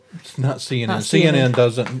It's not CNN. Not CNN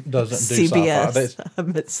doesn't do sci-fi. That's CBS. I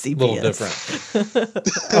meant CBS. a little different.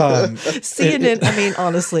 CNN. I mean,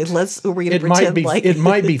 honestly, we're going to pretend like it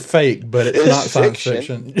might be fake, but it's not science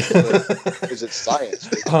fiction. Is it science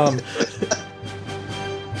fiction?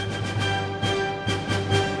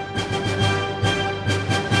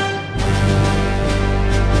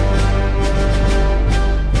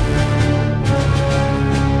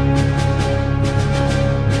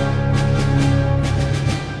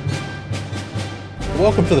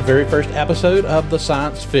 Welcome to the very first episode of the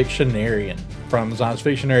Science Fictionary from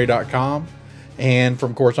ScienceFictionary.com and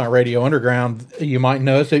from Course on Radio Underground. You might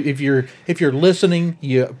know us if you're listening.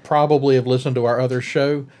 You probably have listened to our other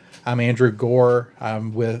show. I'm Andrew Gore.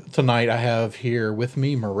 Tonight. I have here with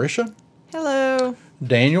me Marisha. Hello.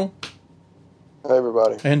 Daniel. Hey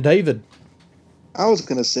everybody. And David. I was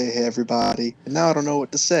going to say, hey, everybody, and now I don't know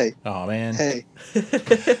what to say. Oh, man. Hey.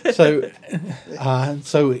 So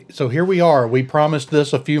here we are. We promised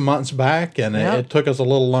this a few months back, and it took us a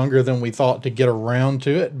little longer than we thought to get around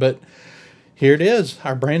to it, but here it is,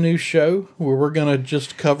 our brand new show where we're going to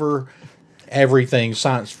just cover everything,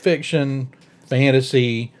 science fiction,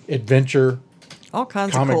 fantasy, adventure, all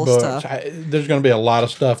kinds comic of cool books. stuff. There's going to be a lot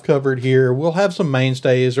of stuff covered here. We'll have some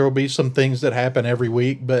mainstays. There will be some things that happen every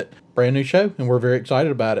week, but brand new show, and we're very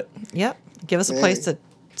excited about it. Yep. Give us a place to...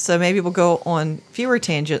 So maybe we'll go on fewer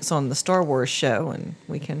tangents on the Star Wars show, and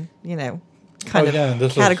we can,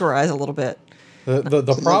 categorize a little bit.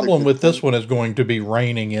 The problem with this one is going to be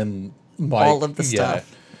reining in all of the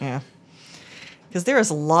stuff. Yeah. Because there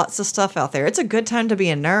is lots of stuff out there. It's a good time to be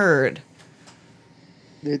a nerd.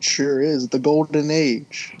 It sure is. The golden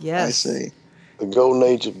age, yes. I say. The golden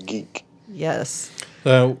age of geek. Yes.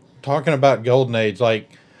 So, talking about golden age, like,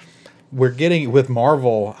 we're getting with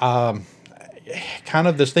Marvel, kind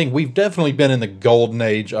of this thing. We've definitely been in the golden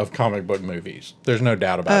age of comic book movies. There's no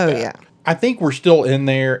doubt about that. Oh, yeah. I think we're still in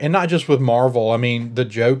there, and not just with Marvel. I mean, the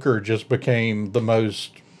Joker just became the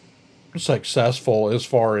most successful as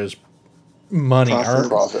far as money earned.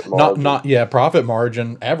 Profit margin. Profit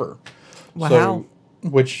margin ever. Wow. So,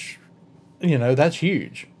 which, that's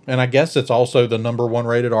huge. And I guess it's also the number one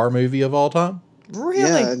rated R movie of all time. Really?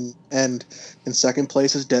 Yeah, and in second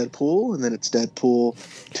place is Deadpool, and then it's Deadpool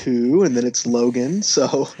 2, and then it's Logan.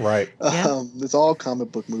 So right. It's all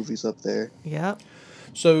comic book movies up there. Yeah.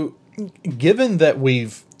 So, given that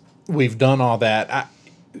we've done all that,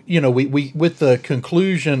 we with the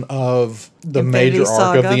conclusion of the major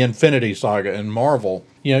arc of the Infinity Saga in Marvel,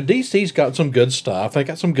 DC's got some good stuff. They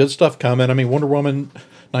got some good stuff coming. I mean, Wonder Woman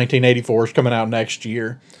 1984 is coming out next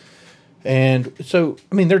year. And so,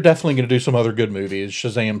 I mean, they're definitely going to do some other good movies.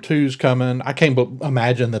 Shazam 2's coming. I can't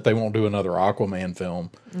imagine that they won't do another Aquaman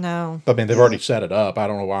film. No. I mean, they've already set it up. I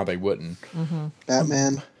don't know why they wouldn't. Mm-hmm.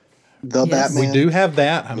 Batman. Batman. We do have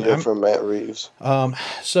that. From Matt Reeves. But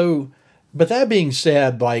that being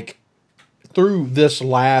said, like, through this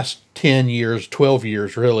last 10 years, 12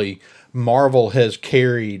 years, really, Marvel has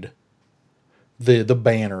carried the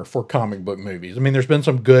banner for comic book movies. I mean, there's been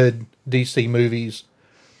some good DC movies,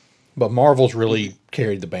 but Marvel's really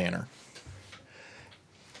carried the banner.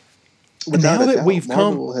 Now that we've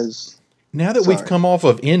come off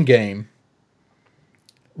of Endgame,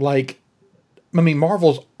 like, I mean,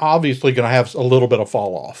 Marvel's obviously going to have a little bit of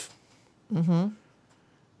fall off. Mm-hmm.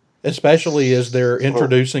 Especially as they're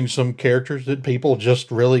introducing some characters that people just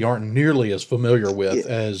really aren't nearly as familiar with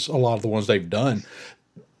as a lot of the ones they've done.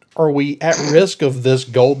 Are we at risk of this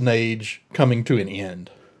golden age coming to an end?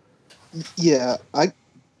 Yeah, I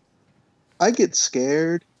get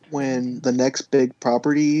scared when the next big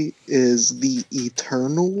property is the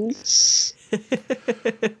Eternals.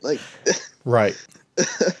 Right.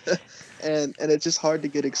 and it's just hard to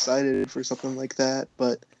get excited for something like that.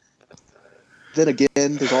 But then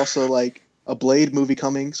again, there's also like a Blade movie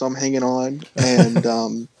coming, so I'm hanging on.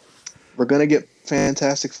 And we're gonna get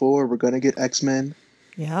Fantastic Four. We're gonna get X-Men.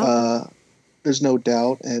 Yeah. There's no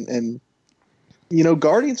doubt. And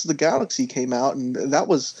Guardians of the Galaxy came out, and that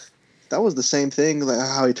was the same thing, like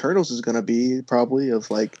how Eternals is going to be, probably,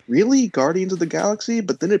 of like, really, Guardians of the Galaxy?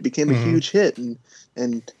 But then it became a huge hit,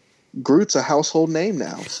 and Groot's a household name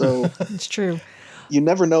now. So it's true. You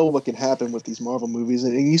never know what can happen with these Marvel movies.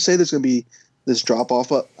 And you say there's going to be this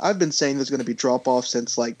drop-off. I've been saying there's going to be drop-off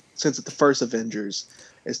since the first Avengers.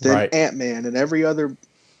 It's then Ant-Man and every other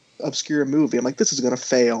obscure movie. I'm like, this is going to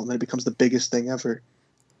fail, and then it becomes the biggest thing ever.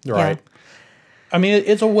 Right. Yeah. I mean,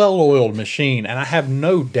 it's a well-oiled machine, and I have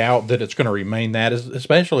no doubt that it's going to remain that,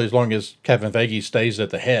 especially as long as Kevin Feige stays at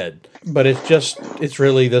the head. But it's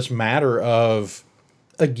really this matter of,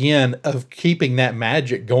 again, of keeping that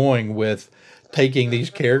magic going with taking these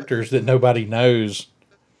characters that nobody knows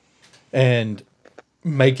and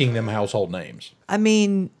making them household names. I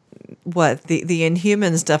mean, what the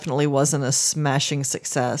Inhumans definitely wasn't a smashing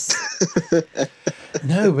success.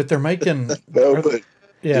 No, but they're making No, but the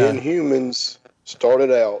yeah. Inhumans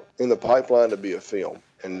started out in the pipeline to be a film,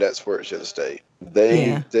 and that's where it should have stayed.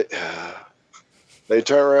 Yeah. They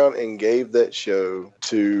turned around and gave that show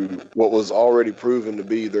to what was already proven to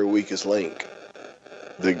be their weakest link.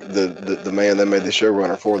 The man that made the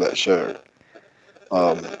showrunner for that show.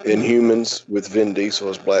 Inhumans with Vin Diesel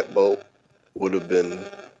as Black Bolt would have been,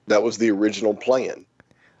 that was the original plan.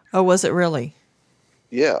 Oh, was it really?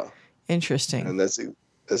 Yeah. Interesting. And that's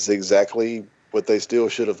exactly what they still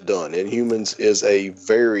should have done. Inhumans is a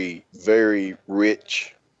very, very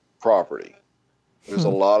rich property. There's a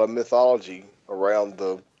lot of mythology around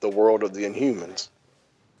the world of the Inhumans,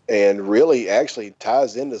 and really actually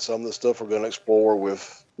ties into some of the stuff we're going to explore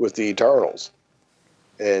with the Eternals.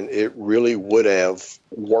 And it really would have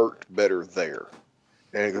worked better there.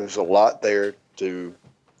 And there's a lot there to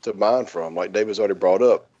mine from. Like David's already brought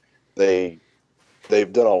up, they've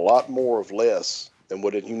done a lot more of less than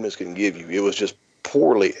what Inhumans can give you. It was just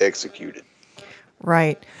poorly executed.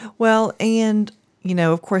 Right. Well, and,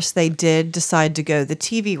 of course, they did decide to go the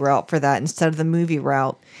TV route for that instead of the movie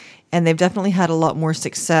route. And they've definitely had a lot more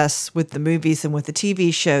success with the movies than with the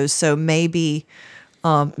TV shows. So maybe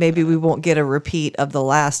we won't get a repeat of the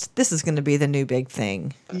last. This is going to be the new big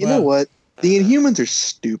thing. You know what? The Inhumans are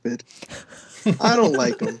stupid. I don't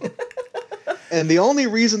like them. And the only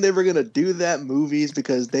reason they were going to do that movie is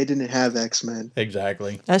because they didn't have X-Men.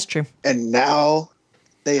 Exactly. That's true. And now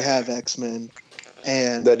they have X-Men.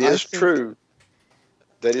 And that is true.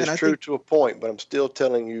 That is true to a point, but I'm still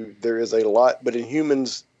telling you there is a lot. But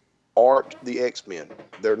Inhumans aren't the X-Men.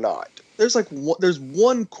 They're not. There's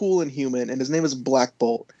one cool Inhuman, and his name is Black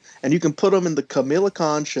Bolt. And you can put him in the Camilla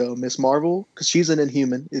Khan show, Miss Marvel, because she's an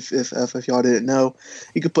Inhuman. If y'all didn't know,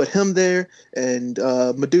 you could put him there, and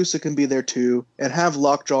Medusa can be there too, and have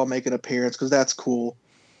Lockjaw make an appearance because that's cool.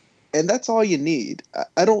 And that's all you need.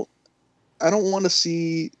 I don't want to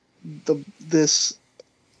see this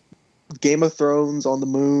Game of Thrones on the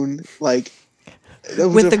moon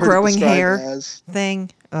with the growing hair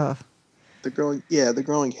thing. Ugh. The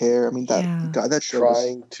growing hair. I mean, God, that show.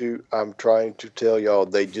 I'm trying to tell y'all,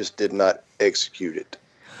 they just did not execute it.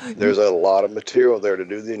 There's a lot of material there to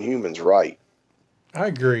do the Inhumans right. I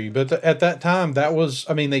agree, but at that time, that was.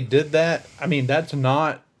 I mean, they did that. I mean, that's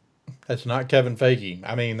not Kevin Feige.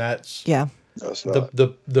 I mean, that's That's not.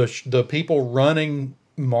 The people running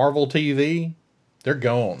Marvel TV. They're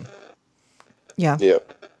gone. Yeah.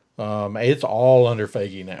 Yep. It's all under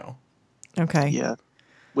Feige now. Okay. Yeah.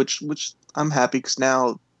 Which I'm happy because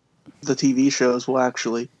now the TV shows will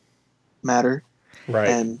actually matter. Right.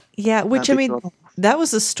 And which I mean, that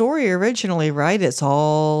was the story originally, right? It's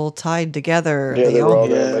all tied together. Yeah, they were all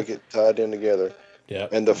going to make it tied in together. Yeah.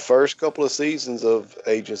 And the first couple of seasons of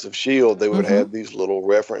Agents of S.H.I.E.L.D., they would have these little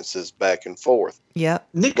references back and forth. Yep.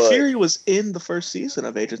 Nick Fury was in the first season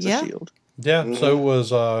of Agents of S.H.I.E.L.D. Yeah, so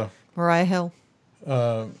was Mariah Hill.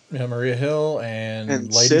 Maria Hill and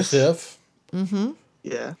Lady Sif. Sif. Mm-hmm.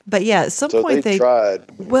 Yeah. But at some point they tried.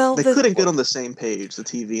 Well, they couldn't get on the same page, the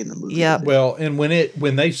TV and the movie. Yeah. Well, and when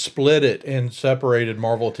they split it and separated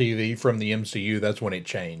Marvel TV from the MCU, that's when it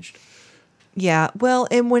changed. Yeah. Well,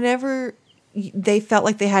 and whenever they felt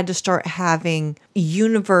like they had to start having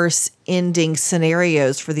universe-ending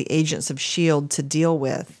scenarios for the Agents of S.H.I.E.L.D. to deal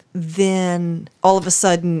with, then all of a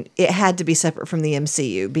sudden it had to be separate from the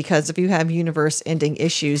MCU, because if you have universe-ending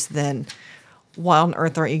issues, then why on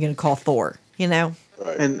earth aren't you going to call Thor,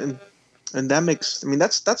 Right. And that makes, I mean,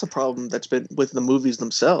 that's a problem that's been with the movies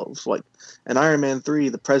themselves. Like in Iron Man 3,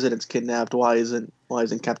 the president's kidnapped. Why isn't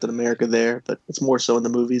Captain America there? But it's more so in the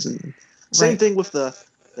movies. And same thing with the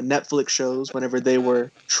Netflix shows. Whenever they were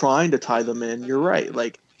trying to tie them in, you're right.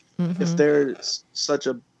 Like if there's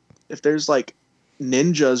like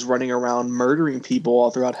ninjas running around murdering people all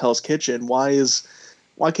throughout Hell's Kitchen, why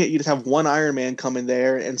can't you just have one Iron Man come in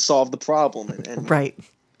there and solve the problem? And right.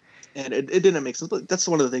 And it didn't make sense. But that's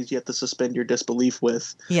one of the things you have to suspend your disbelief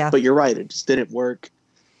with. Yeah. But you're right. It just didn't work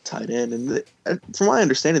tied in. And from my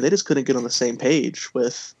understanding, they just couldn't get on the same page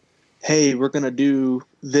with, hey, we're going to do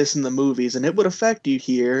this in the movies, and it would affect you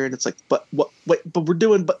here. And it's like, but what? Wait, but we're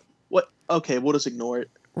doing, but what? Okay, we'll just ignore it.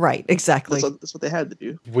 Right, exactly. That's what they had to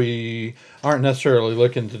do. We aren't necessarily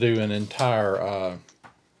looking to do an entire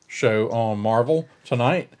show on Marvel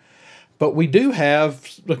tonight. But we do have,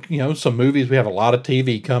 some movies. We have a lot of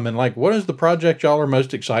TV coming. Like, what is the project y'all are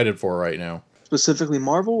most excited for right now? Specifically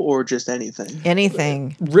Marvel or just anything?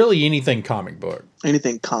 Anything. Really anything comic book.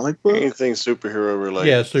 Anything comic book? Anything superhero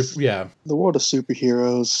related. Yeah. The world of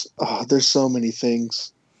superheroes. Oh, there's so many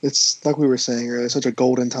things. It's like we were saying earlier, such a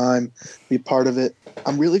golden time to be part of it.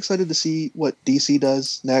 I'm really excited to see what DC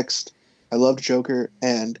does next. I loved Joker,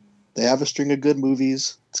 and they have a string of good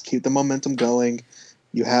movies. Let's keep the momentum going.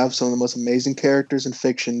 You have some of the most amazing characters in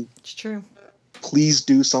fiction. It's true. Please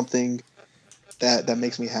do something that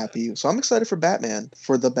makes me happy. So I'm excited for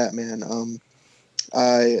the Batman.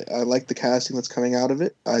 I like the casting that's coming out of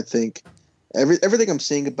it. I think everything I'm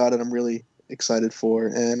seeing about it, I'm really excited for,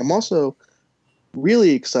 and I'm also really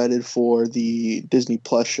excited for the Disney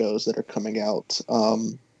Plus shows that are coming out.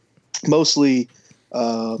 Mostly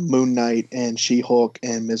Moon Knight and She-Hulk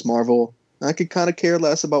and Ms. Marvel. I could kind of care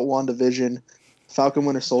less about WandaVision. Falcon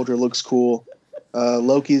Winter Soldier looks cool.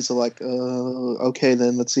 Loki's like, okay,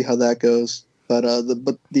 then let's see how that goes.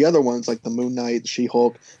 But the other ones like the Moon Knight,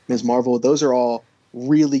 She-Hulk, Ms. Marvel, those are all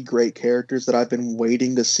really great characters that I've been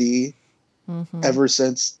waiting to see ever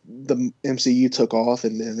since the MCU took off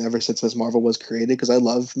and ever since Ms. Marvel was created, because I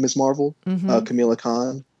love Ms. Marvel, Kamala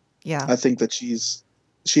Khan. Yeah. I think that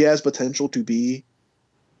she has potential to be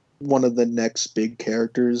one of the next big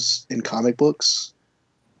characters in comic books.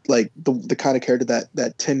 Like the kind of character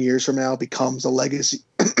that 10 years from now becomes a legacy,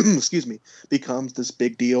 excuse me, becomes this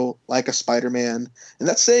big deal like a Spider-Man. And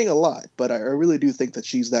that's saying a lot, but I really do think that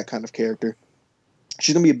she's that kind of character.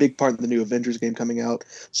 She's going to be a big part of the new Avengers game coming out.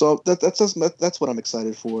 So that's what I'm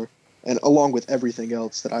excited for. And along with everything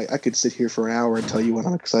else that I could sit here for an hour and tell you what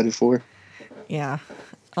I'm excited for. Yeah.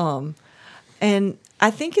 And I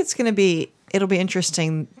think it'll be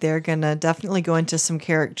interesting. They're going to definitely go into some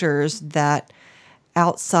characters that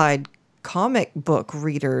outside comic book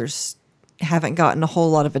readers haven't gotten a whole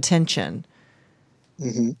lot of attention.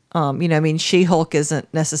 She-Hulk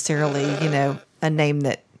isn't necessarily, a name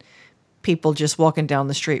that people just walking down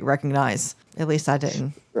the street recognize. At least I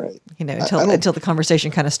didn't. Right. Until the conversation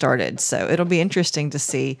kind of started. So it'll be interesting to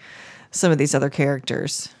see some of these other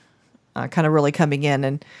characters kind of really coming in.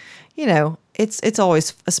 And, it's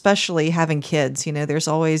always, especially having kids, there's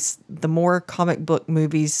always the more comic book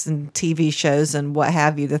movies and TV shows and what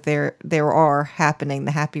have you that there are happening,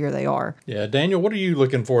 the happier they are. Yeah. Daniel, what are you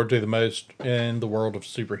looking forward to the most in the world of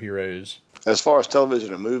superheroes? As far as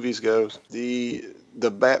television and movies goes, the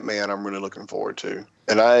Batman I'm really looking forward to.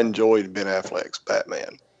 And I enjoyed Ben Affleck's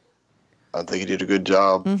Batman. I think he did a good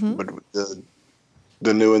job. But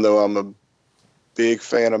the new one, though, I'm a big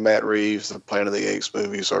fan of Matt Reeves. The Planet of the Apes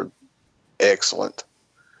movies are excellent.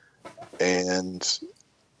 And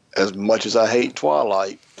as much as I hate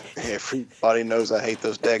Twilight, everybody knows I hate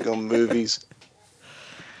those daggone movies.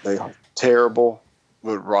 They are terrible.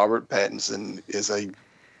 But Robert Pattinson is a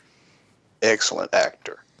excellent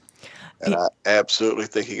actor. And I absolutely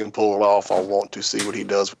think he can pull it off. I want to see what he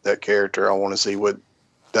does with that character. I want to see what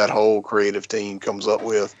that whole creative team comes up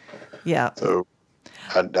with. Yeah. So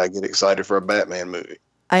I get excited for a Batman movie.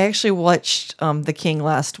 I actually watched The King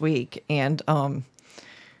last week, and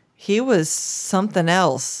he was something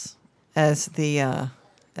else as the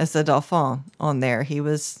Dauphin on there. He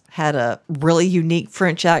had a really unique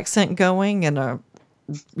French accent going, and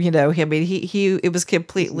it was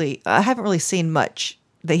completely. I haven't really seen much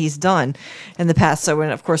that he's done in the past. So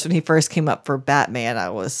when he first came up for Batman, I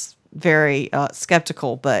was very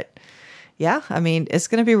skeptical, but yeah, it's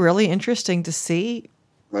going to be really interesting to see.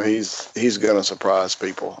 Well, he's going to surprise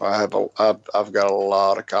people. I've got a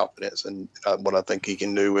lot of confidence in what I think he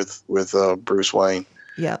can do with Bruce Wayne.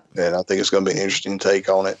 Yeah, and I think it's going to be an interesting take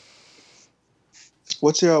on it.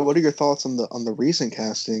 What are your thoughts on the recent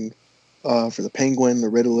casting for the Penguin, the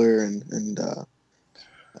Riddler, and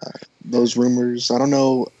those rumors? I don't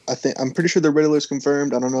know. I'm pretty sure the Riddler's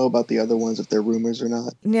confirmed. I don't know about the other ones, if they're rumors or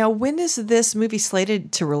not. Now, when is this movie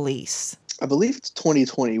slated to release? I believe it's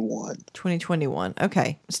 2021. 2021.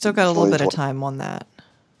 Okay. Still got a little bit of time on that.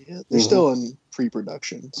 Yeah, they're still in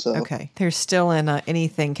pre-production. So okay. They're still in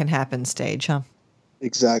anything can happen stage, huh?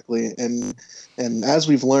 Exactly. And as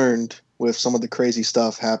we've learned with some of the crazy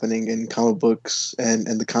stuff happening in comic books and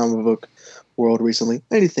the comic book world recently,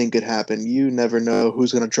 anything could happen. You never know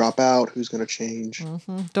who's going to drop out, who's going to change.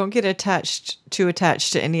 Don't get attached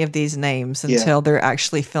to any of these names until they're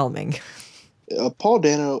actually filming. Paul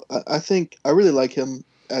Dano, I think I really like him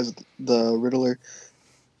as the Riddler.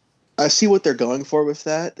 I see what they're going for with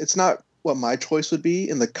that. It's not what my choice would be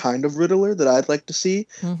in the kind of Riddler that I'd like to see,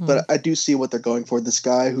 but I do see what they're going for. This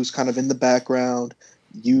guy who's kind of in the background,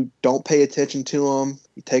 you don't pay attention to him,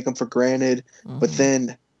 you take him for granted, but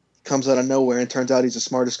then comes out of nowhere and turns out he's the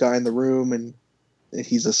smartest guy in the room, and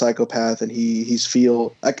he's a psychopath, and he's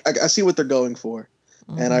feel. I see what they're going for,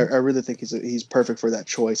 and I really think he's perfect for that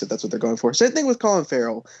choice if that's what they're going for. Same thing with Colin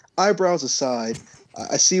Farrell. Eyebrows aside,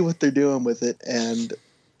 I see what they're doing with it, and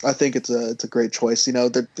I think it's a great choice.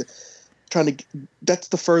 They're trying to. That's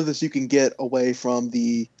the furthest you can get away from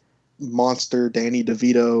the monster Danny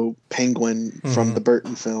DeVito penguin from the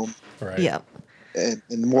Burton film. Right. Yeah. And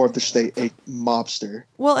more of just a mobster.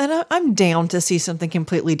 Well, and I'm down to see something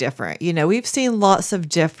completely different. We've seen lots of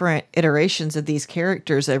different iterations of these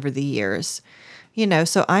characters over the years.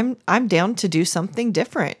 So I'm down to do something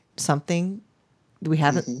different, something we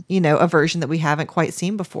haven't, a version that we haven't quite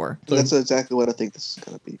seen before. So that's exactly what I think this is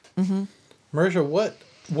going to be. Marisha,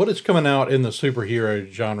 what is coming out in the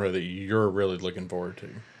superhero genre that you're really looking forward to?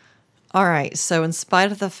 All right. So in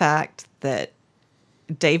spite of the fact that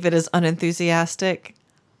David is unenthusiastic,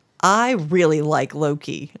 I really like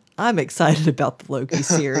Loki. I'm excited about the Loki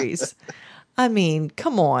series. I mean,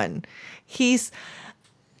 come on. He's,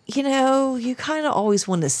 you kind of always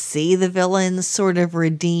want to see the villains sort of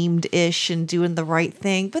redeemed-ish and doing the right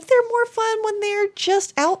thing, but they're more fun when they're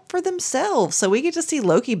just out for themselves. So we get to see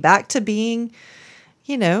Loki back to being,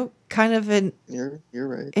 kind of You're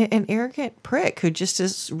right. An arrogant prick who just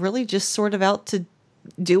is really just sort of out to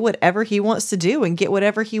do whatever he wants to do and get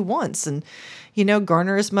whatever he wants and,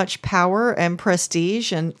 garner as much power and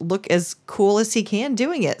prestige and look as cool as he can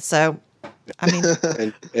doing it. So, I mean.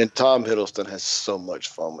 and Tom Hiddleston has so much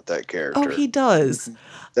fun with that character. Oh, he does.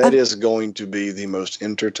 That is going to be the most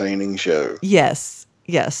entertaining show. Yes.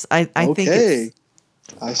 I think it's.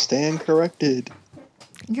 I stand corrected.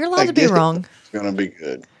 You're allowed to be wrong. It's going to be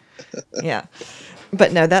good. Yeah.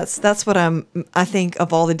 But no, that's what I think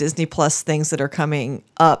of all the Disney Plus things that are coming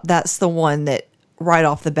up, that's the one that right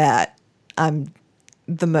off the bat I'm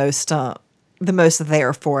the most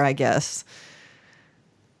there for, I guess.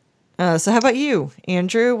 So how about you,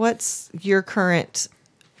 Andrew? What's your current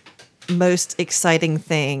most exciting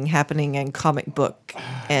thing happening in comic book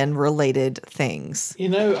and related things?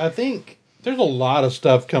 I think there's a lot of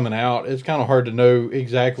stuff coming out. It's kind of hard to know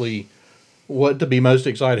exactly what to be most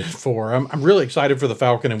excited for. I'm really excited for the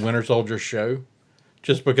Falcon and Winter Soldier show,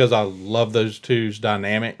 just because I love those two's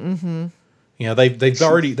dynamic. Mm-hmm.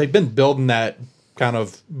 They've been building that kind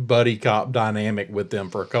of buddy cop dynamic with them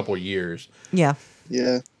for a couple of years. Yeah.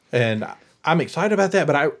 And I'm excited about that.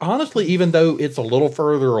 But I honestly, even though it's a little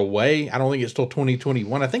further away, I don't think it's till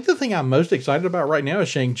 2021. I think the thing I'm most excited about right now is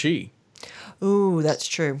Shang-Chi. Ooh, that's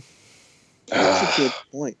true. That's a good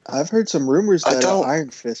point. I've heard some rumors that Iron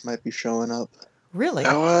Fist might be showing up. Really?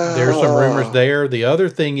 There's some rumors there. The other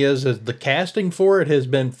thing is the casting for it has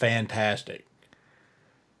been fantastic.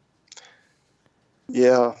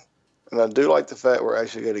 Yeah. And I do like the fact we're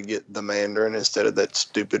actually going to get the Mandarin instead of that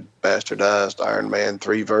stupid bastardized Iron Man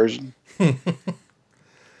 3 version.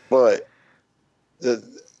 But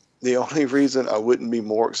the only reason I wouldn't be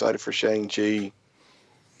more excited for Shang-Chi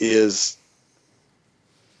is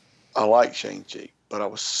I like Shang-Chi, but I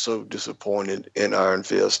was so disappointed in Iron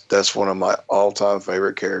Fist. That's one of my all-time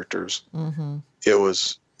favorite characters. Mm-hmm. It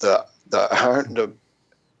was the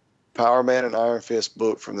Power Man and Iron Fist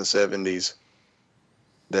book from the 70s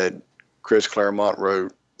that Chris Claremont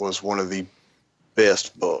wrote was one of the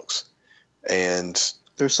best books. And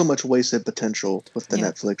there's so much wasted potential with the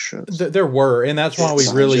Netflix shows. There were, and that's why we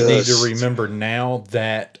really need to remember now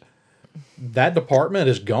that department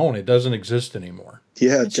is gone. It doesn't exist anymore.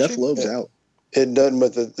 Yeah, that's Jeff Loeb's out. It doesn't,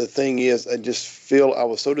 but the thing is, I just feel I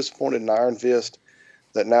was so disappointed in Iron Fist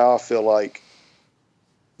that now I feel like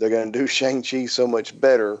they're going to do Shang-Chi so much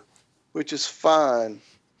better, which is fine.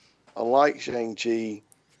 I like Shang-Chi,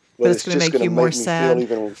 but it's just going to make me feel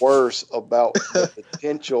even worse about the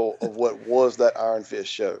potential of what was that Iron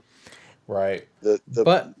Fist show. Right.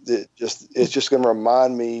 It's just going to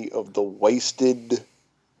remind me of the wasted.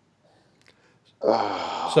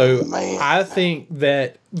 I think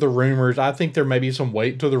that I think there may be some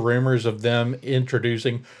weight to the rumors of them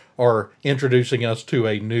introducing us to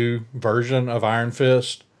a new version of Iron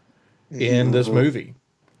Fist in this movie.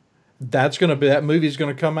 That movie's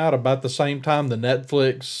going to come out about the same time the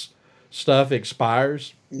Netflix stuff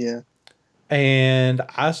expires. Yeah. And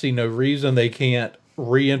I see no reason they can't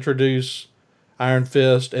reintroduce Iron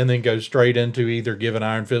Fist and then go straight into either giving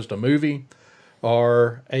Iron Fist a movie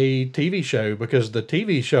or a TV show, because the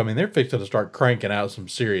TV show, I mean, they're fixing to start cranking out some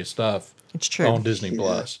serious stuff. It's true. On Disney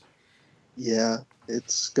Plus. Yeah,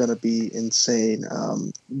 it's going to be insane.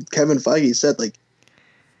 Kevin Feige said,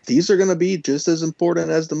 these are going to be just as important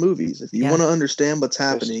as the movies. If you want to understand what's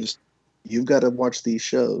happening, you've got to watch these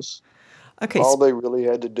shows. Okay. All they really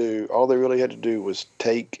had to do was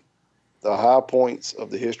take the high points of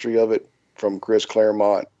the history of it from Chris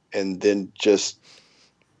Claremont, and then just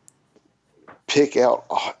pick out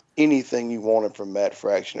anything you wanted from Matt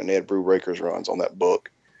Fraction and Ed Brubaker's runs on that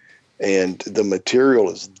book. And the material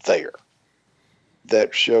is there.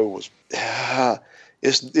 That show was,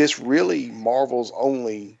 it's really Marvel's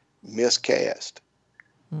only miscast.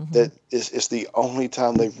 That it's the only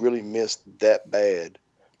time they've really missed that bad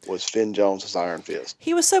was Finn Jones' Iron Fist.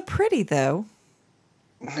 He was so pretty, though.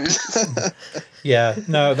 Yeah,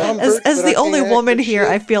 no. As the only woman here,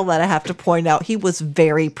 I feel that I have to point out he was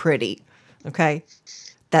very pretty. Okay,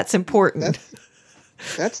 that's important.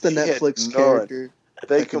 That's the Netflix character.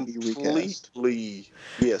 They completely,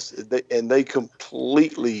 they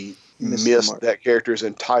completely missed that character's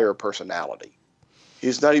entire personality.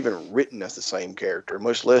 He's not even written as the same character,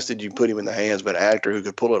 much less did you put him in the hands of an actor who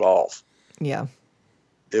could pull it off. Yeah.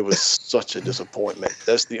 It was such a disappointment.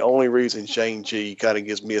 That's the only reason Shang-Chi kind of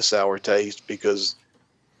gives me a sour taste, because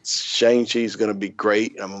Shang-Chi is going to be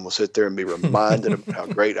great, and I'm going to sit there and be reminded of how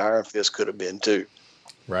great Iron Fist could have been, too.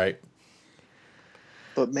 Right.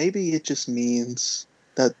 But maybe it just means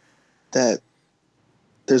that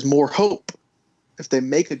there's more hope. If they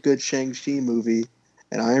make a good Shang-Chi movie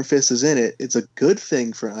and Iron Fist is in it, it's a good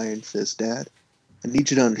thing for Iron Fist, Dad. I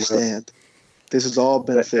need you to understand. This is all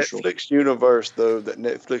beneficial. That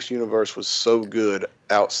Netflix universe was so good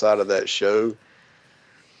outside of that show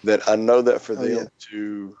that I know that for them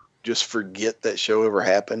to just forget that show ever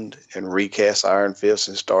happened and recast Iron Fist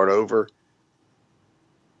and start over,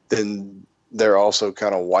 then they're also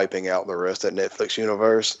kind of wiping out the rest of that Netflix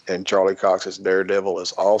universe. And Charlie Cox's Daredevil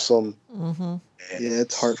is awesome. Mm-hmm. Yeah,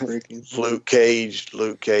 it's heartbreaking. Luke Cage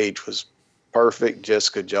was perfect.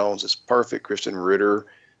 Jessica Jones is perfect. Kristen Ritter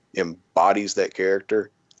embodies that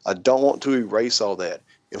character. I don't want to erase all that.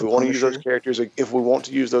 If we want to use those characters,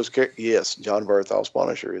 yes, John Berthol's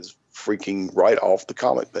Punisher is freaking right off the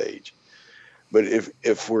comic page. But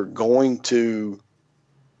if we're going to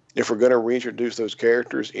reintroduce those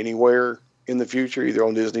characters anywhere in the future, either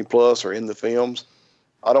on Disney Plus or in the films,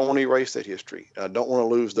 I don't want to erase that history. I don't want to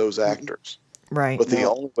lose those actors. Right. But the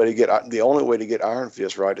only way to get Iron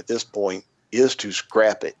Fist right at this point is to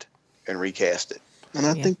scrap it and recast it. And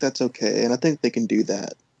I think that's okay. And I think they can do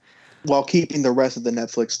that while keeping the rest of the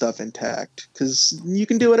Netflix stuff intact. Because you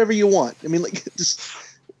can do whatever you want. I mean, like, just...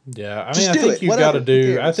 Yeah, I mean, I think you've got to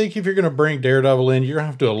do... I think if you're going to bring Daredevil in, you're going to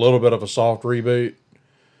have to do a little bit of a soft reboot.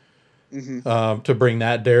 Mm-hmm. To bring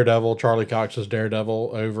that Daredevil, Charlie Cox's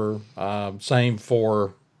Daredevil, over. Same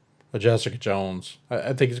for Jessica Jones.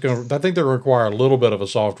 I think they're going to require a little bit of a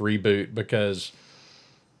soft reboot because...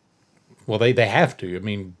 Well, they have to. I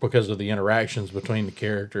mean, because of the interactions between the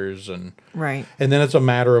characters, and right. And then it's a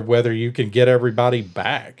matter of whether you can get everybody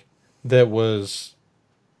back that was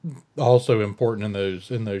also important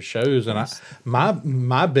in those shows. And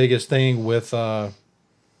my biggest thing with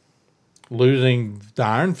losing the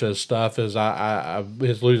Iron Fist stuff is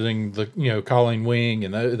is losing the Colleen Wing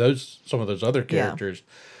and some of those other characters.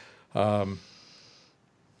 Yeah.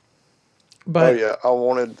 But I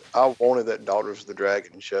wanted that Daughters of the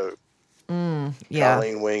Dragon show. Yeah.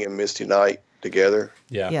 Colleen Wing and Misty Knight together.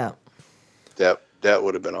 Yeah. That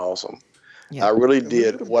would have been awesome. Yeah. I really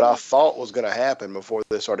did. What I thought was going to happen before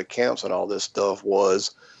they started canceling all this stuff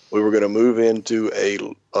was we were going to move into a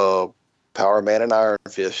Power Man and Iron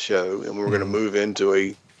Fist show, and we were going to move into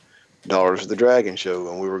a Daughters of the Dragon show,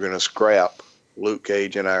 and we were going to scrap Luke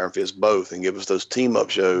Cage and Iron Fist both and give us those team-up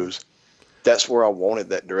shows. That's where I wanted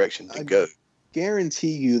that direction to go.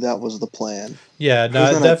 Guarantee you that was the plan. Yeah, no,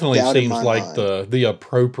 it definitely seems like the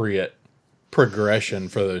appropriate progression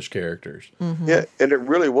for those characters. Mm-hmm. Yeah, and it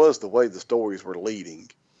really was the way the stories were leading.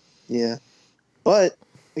 Yeah. But,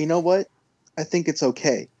 you know what? I think it's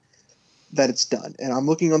okay that it's done. And I'm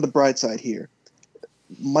looking on the bright side here.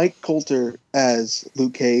 Mike Coulter as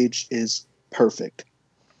Luke Cage is perfect.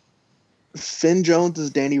 Finn Jones as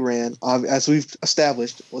Danny Rand, as we've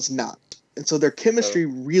established, was not. And so their chemistry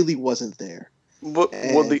really wasn't there. But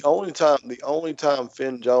the only time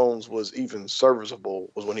Finn Jones was even serviceable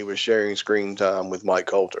was when he was sharing screen time with Mike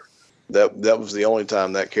Coulter. That was the only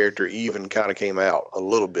time that character even kind of came out a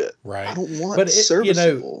little bit. Right. I don't want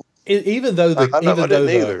serviceable. Even though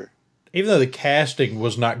the casting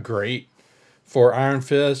was not great for Iron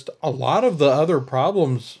Fist, a lot of the other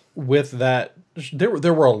problems with that, there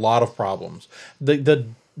were a lot of problems. The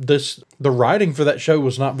writing for that show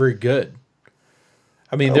was not very good.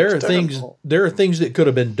 I mean, there are things that could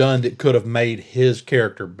have been done that could have made his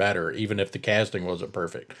character better, even if the casting wasn't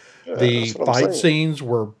perfect. Yeah, the fight scenes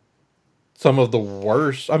were some of the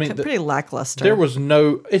worst. I mean, pretty lackluster. There was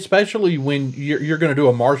especially when you're going to do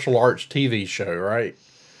a martial arts TV show, right?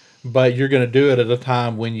 but you're going to do it at a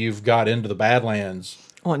time when you've got Into the Badlands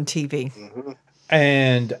on TV. Mm-hmm.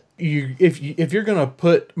 And if you're going to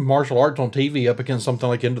put martial arts on TV up against something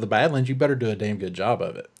like Into the Badlands, you better do a damn good job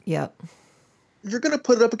of it. Yep. You're going to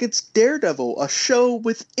put it up against Daredevil, a show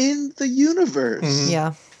within the universe. Mm-hmm.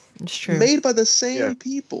 Yeah, it's true. Made by the same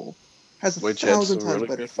people. Has Which 1,000 had some times really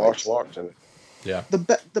better good fights. martial arts in it. Yeah.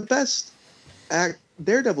 The best act.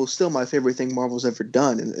 Daredevil is still my favorite thing Marvel's ever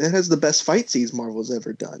done, and it has the best fight scenes Marvel's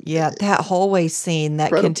ever done. Yeah, that hallway scene, that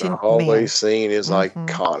The hallway scene is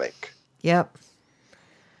iconic. Yep.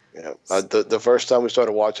 Yeah, the first time we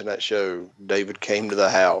started watching that show, David came to the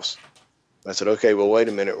house. I said, "Okay, well, wait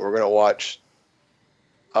a minute. We're going to watch.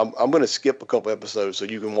 I'm going to skip a couple episodes so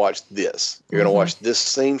you can watch this. You're going to watch this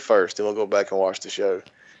scene first, then we'll go back and watch the show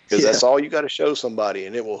because that's all you got to show somebody,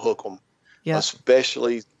 and it will hook them. Yeah.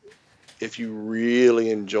 Especially if you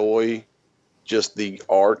really enjoy just the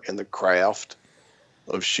art and the craft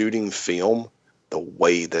of shooting film. The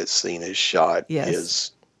way that scene is shot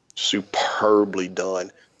is superbly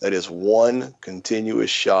done. That is one continuous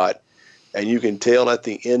shot. And you can tell at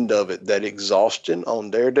the end of it that exhaustion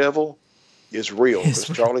on Daredevil is real. Because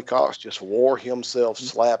Charlie Cox just wore himself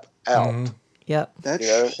slap out. Mm-hmm. Yep.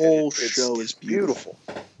 That whole show is beautiful.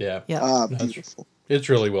 Yeah. Yeah. Beautiful. It's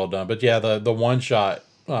really well done. But yeah, the one-shot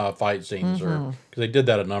fight scenes are... Because they did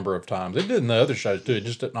that a number of times. They did in the other shows, too. It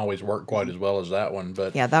just didn't always work quite as well as that one.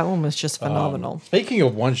 But yeah, that one was just phenomenal. Speaking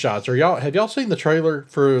of one-shots, have y'all seen the trailer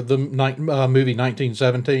for the movie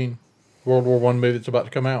 1917? World War I movie that's about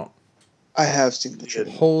to come out? I have seen the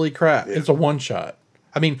trailer. Holy crap. Yeah. It's a one-shot.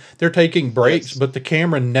 I mean, they're taking breaks, but the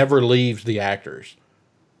camera never leaves the actors.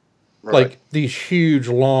 Right. Like, these huge,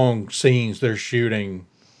 long scenes they're shooting,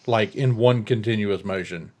 like, in one continuous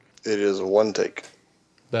motion. It is a one take.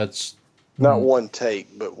 That's... Not one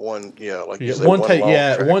take, but one, like you said, one take.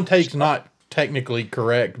 Yeah, one take's not technically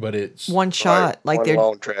correct, but it's... One shot. Right, like one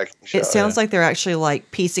long tracking shot. It sounds like they're actually, like,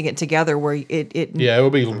 piecing it together where it... Yeah, it will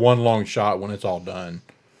be one long shot when it's all done.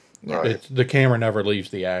 Yeah. Right. The camera never leaves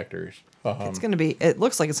the actors. It's going to be... It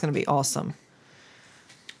looks like it's going to be awesome.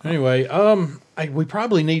 Anyway, we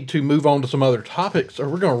probably need to move on to some other topics, or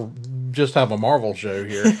we're going to just have a Marvel show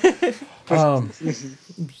here.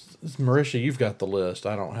 Marisha, you've got the list.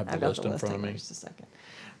 I don't have the list in front of me. Just a second.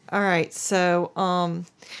 All right, so,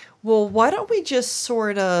 well, why don't we just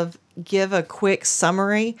sort of give a quick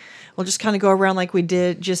summary? We'll just kind of go around like we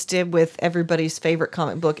did with everybody's favorite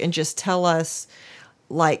comic book and just tell us,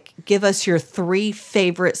 like, give us your 3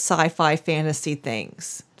 favorite sci-fi fantasy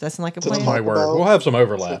things. Does that sound like a plan? That might work. We'll have some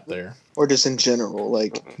overlap there. Or just in general,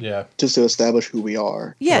 like, yeah, just to establish who we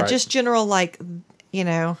are. Yeah, right. Just general, like,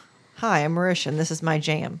 hi, I'm Marisha, and this is my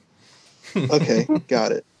jam. Okay,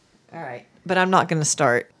 got it. All right, but I'm not going to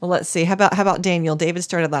start. Well, let's see. How about Daniel? David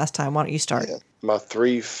started last time. Why don't you start? Yeah. My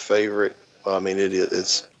 3 favorite.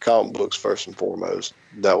 It's comic books first and foremost.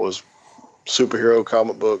 That was superhero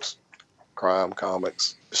comic books, crime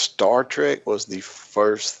comics. Star Trek was the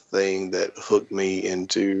first thing that hooked me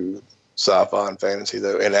into sci-fi and fantasy,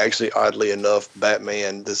 though. And actually, oddly enough,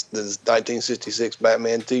 Batman, this 1966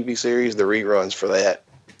 Batman TV series, the reruns for that.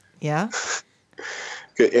 Yeah.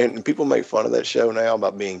 And people make fun of that show now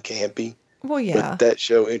about being campy. Well, yeah. But that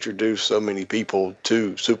show introduced so many people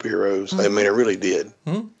to superheroes. Mm-hmm. I mean, it really did.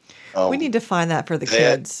 Mm-hmm. We need to find that for the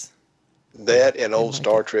kids. That and old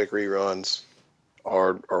Star Trek reruns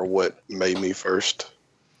are what made me first.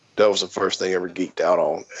 That was the first thing I ever geeked out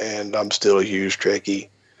on. And I'm still a huge Trekkie.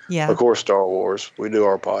 Yeah. Of course, Star Wars. We do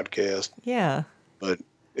our podcast. Yeah. But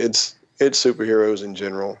it's superheroes in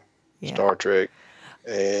general. Yeah. Star Trek.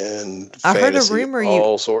 And I fantasy, heard a rumor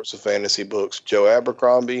all sorts of fantasy books. Joe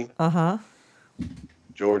Abercrombie. Uh-huh.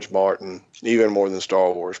 George Martin. Even more than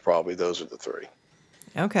Star Wars, probably. Those are the 3.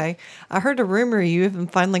 Okay. I heard a rumor you even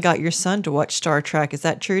finally got your son to watch Star Trek. Is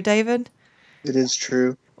that true, David? It is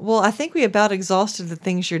true. Well, I think we about exhausted the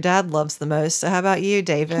things your dad loves the most. So how about you,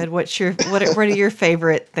 David? What are your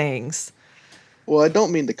favorite things? Well, I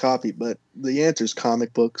don't mean to copy, but the answer is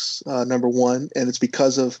comic books, number 1, and it's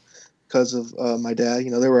because of my dad.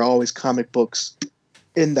 There were always comic books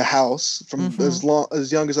in the house from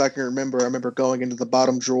as young as I can remember. I remember going into the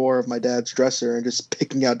bottom drawer of my dad's dresser and just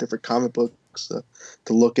picking out different comic books to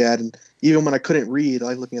look at, and even when I couldn't read, I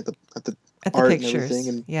like looking at the art pictures. And everything.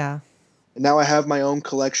 And yeah. And now I have my own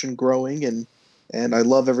collection growing, and I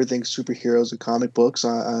love everything superheroes and comic books.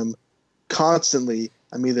 I'm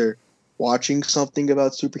either watching something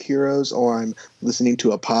about superheroes, or I'm listening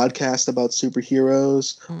to a podcast about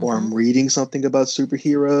superheroes, or I'm reading something about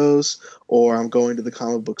superheroes, or I'm going to the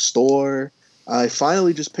comic book store. I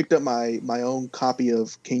finally just picked up my own copy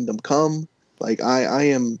of Kingdom Come. Like I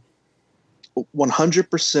am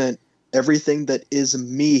 100% everything that is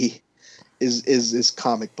me is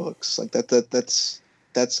comic books. Like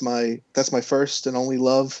that's my first and only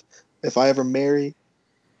love. If I ever marry,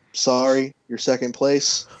 sorry, you're second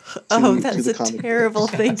place. Oh, that's a terrible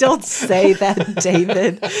thing. Don't say that,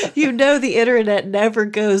 David. You know the internet never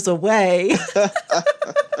goes away.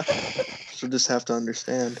 She'll just have to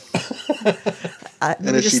understand. Let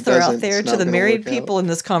me just throw out there to the married people in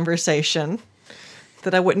this conversation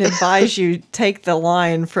that I wouldn't advise you take the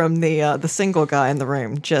line from the single guy in the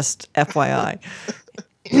room. Just FYI.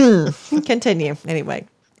 Continue. Anyway,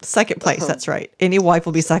 second place. That's right. Any wife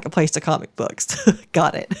will be second place to comic books.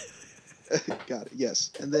 Got it. Got it. Yes.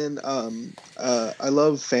 And then I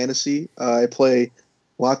love fantasy. I play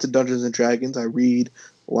lots of Dungeons and Dragons. I read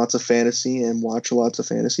lots of fantasy and watch lots of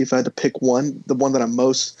fantasy. If I had to pick one, the one that I'm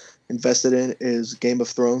most invested in is Game of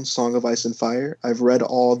Thrones, Song of Ice and Fire. I've read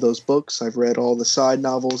all those books. I've read all the side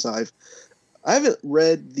novels. I haven't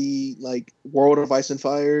read the World of Ice and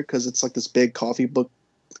Fire because it's like this big coffee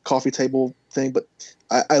table thing, but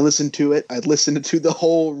I listened to it. I listened to the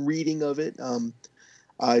whole reading of it.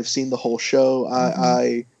 I've seen the whole show.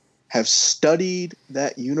 I have studied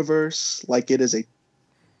that universe like it is a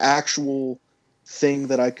actual thing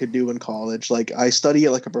that I could do in college. Like I study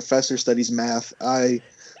it like a professor studies math. I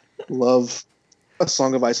love A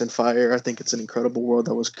Song of Ice and Fire. I think it's an incredible world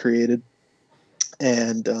that was created,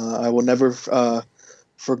 and I will never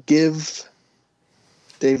forgive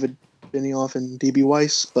David Benioff and D.B.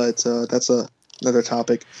 Weiss, but that's another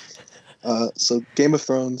topic. So Game of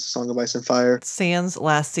Thrones, Song of Ice and Fire. Sans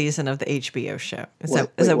last season of the HBO show. Is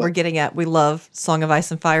What? that what we're getting at? We love Song of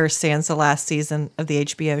Ice and Fire, sans the last season of the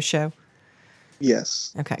HBO show?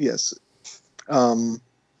 Yes. Okay. Yes. And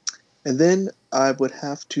then I would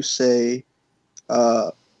have to say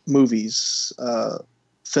movies,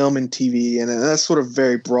 film and TV, and that's sort of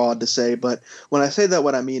very broad to say, but when I say that,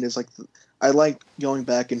 what I mean is I like going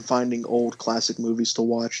back and finding old classic movies to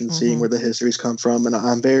watch and seeing where the histories come from. And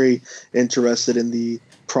I'm very interested in the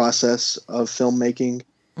process of filmmaking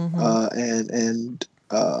and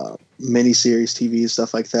miniseries, TV,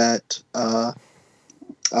 stuff like that.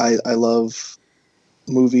 I love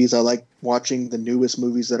movies. I like watching the newest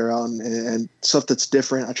movies that are out and stuff that's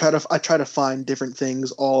different. I try to find different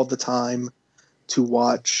things all the time to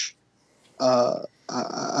watch.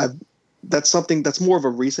 That's something that's more of a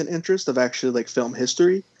recent interest of actually like film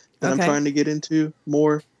history that I'm trying to get into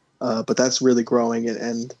more. But that's really growing,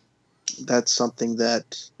 and that's something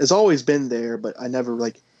that has always been there, but I never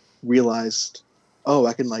realized,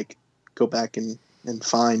 I can go back and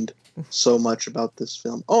find so much about this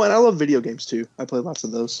film. Oh, and I love video games too. I play lots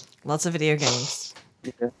of those. Lots of video games.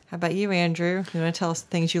 Yeah. How about you, Andrew? You want to tell us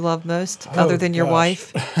things you love most, other than your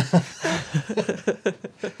wife?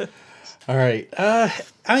 All right. I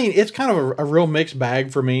mean, it's kind of a real mixed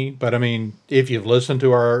bag for me, but I mean, if you've listened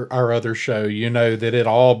to our other show, you know that it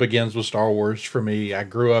all begins with Star Wars for me. I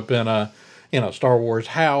grew up in a Star Wars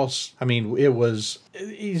house. I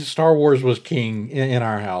mean, Star Wars was king in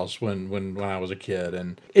our house when I was a kid,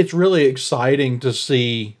 and it's really exciting to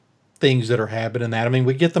see things that are happening. That I mean,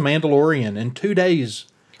 we get The Mandalorian in 2 days.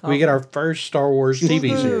 We get our first Star Wars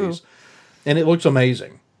TV series, and it looks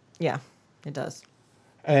amazing. Yeah, it does.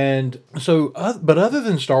 And so, but other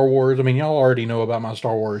than Star Wars, I mean, y'all already know about my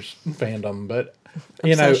Star Wars fandom, but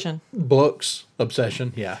Obsession. Books,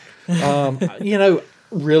 obsession, yeah.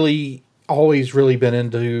 Really, always really been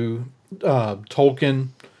into Tolkien.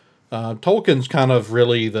 Tolkien's kind of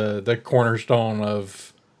really the cornerstone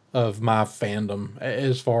of my fandom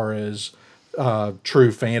as far as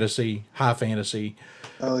true fantasy, high fantasy.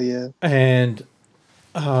 Oh yeah. And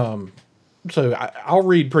so I'll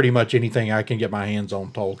read pretty much anything I can get my hands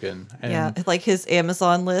on Tolkien. And yeah, like his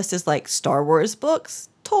Amazon list is like Star Wars books,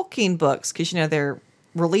 Tolkien books, because they're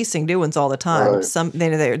releasing new ones all the time. Right. Some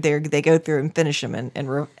they go through and finish them and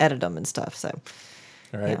edit them and stuff. So,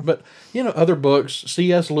 right, yeah. But other books: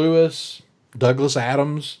 C.S. Lewis, Douglas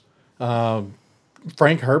Adams,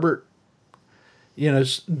 Frank Herbert.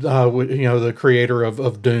 The creator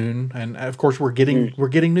of Dune, and of course we're getting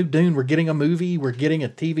new Dune. We're getting a movie. We're getting a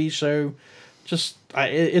TV show. Just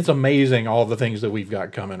it's amazing all the things that we've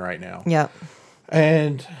got coming right now. Yeah.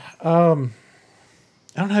 And I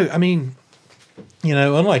don't know. I mean,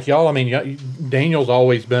 unlike y'all, I mean, Daniel's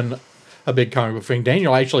always been a big comic book fan.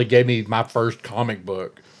 Daniel actually gave me my first comic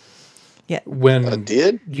book. Yeah. When I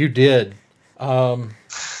did? You did.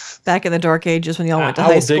 Back in the dark ages when y'all went to I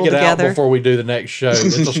high will school dig it together. out before we do the next show.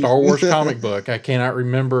 It's a Star Wars comic book. I cannot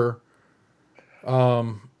remember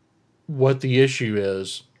what the issue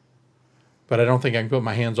is, but I don't think I can put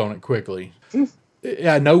my hands on it quickly.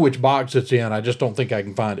 I know which box it's in. I just don't think I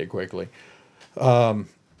can find it quickly.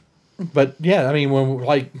 But yeah, I mean, when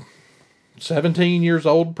like 17 years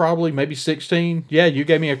old, probably maybe 16. Yeah, you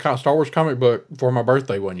gave me a Star Wars comic book for my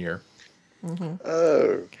birthday one year.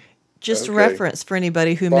 Oh, Just okay. reference for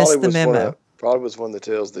anybody who Probably missed the was memo. probably was one that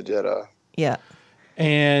tells the Jedi. Yeah.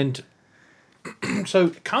 And so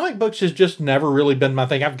comic books has just never really been my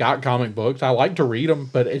thing. I've got comic books. I like to read them,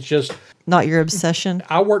 but it's just, Not your obsession.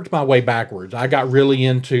 I worked my way backwards. I got really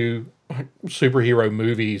into superhero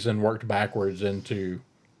movies and worked backwards into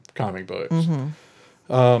comic books.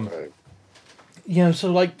 Right. You know,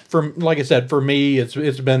 so like I said, for me, it's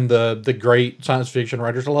been the great science fiction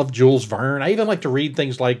writers. I love Jules Verne. I even like to read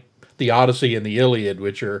things like the Odyssey and the Iliad,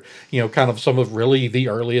 which are, you know, kind of some of really the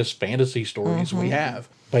earliest fantasy stories we have.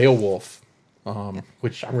 Beowulf,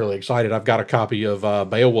 which I'm really excited. I've got a copy of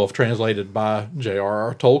Beowulf translated by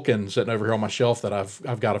J.R.R. Tolkien sitting over here on my shelf that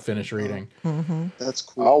I've got to finish reading. That's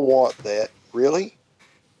I cool. want that. Really?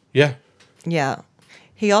 Yeah. Yeah.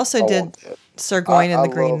 He also I did want that. Sir Gawain and I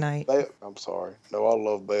the Green love. Knight. I'm sorry. No, I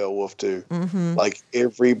love Beowulf too. Like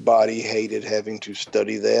everybody hated having to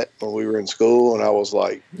study that when we were in school, and I was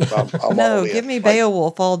like, I'm No, all in. give me Like,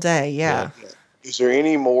 Beowulf all day. Yeah. Yeah. is there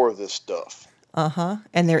any more of this stuff?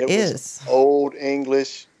 And there It was is. old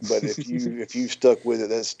English, but if you stuck with it,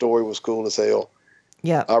 that story was cool as hell.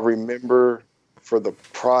 Yeah. I remember for the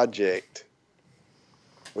project,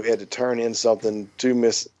 we had to turn in something to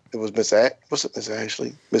Miss. It was what's it, Miss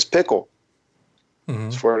Ashley? Miss Pickle.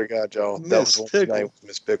 Swear to God, y'all, that was Miss what her name Pickle. was.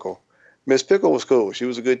 Miss Pickle. Miss Pickle was cool. She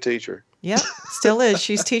was a good teacher. Yep. Still is.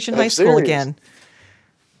 She's teaching high I'm school serious.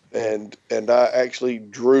 again. And I actually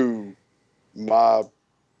drew my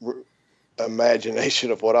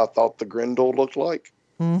imagination of what I thought the Grendel looked like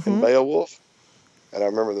in Beowulf. And I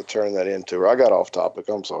remember turning that into her. I got off topic.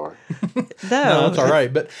 I'm sorry. No, No. that's all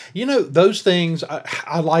right. But, you know, those things,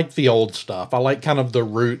 I like the old stuff. I like kind of the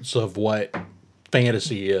roots of what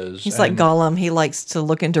fantasy is. He's like Gollum. He likes to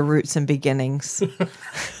look into roots and beginnings.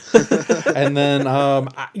 And then,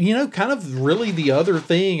 you know, kind of really the other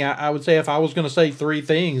thing, I would say if I was going to say three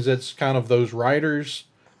things, it's kind of those writers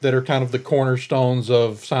that are kind of the cornerstones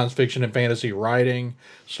of science fiction and fantasy writing,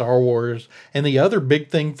 Star Wars. And the other big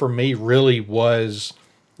thing for me really was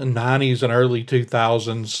the 90s and early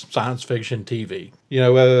 2000s science fiction TV. You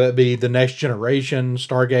know, whether that be The Next Generation,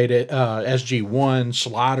 Stargate, SG-1,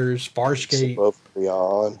 Sliders, Farscape, Above and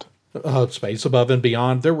beyond. Space Above and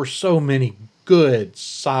Beyond. There were so many good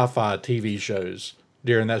sci-fi TV shows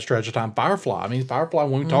during that stretch of time. Firefly. I mean, Firefly,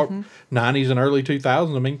 when we talk 90s and early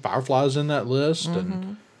 2000s, I mean, Firefly's in that list.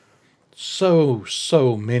 And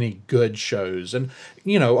so many good shows. And,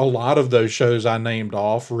 you know, a lot of those shows I named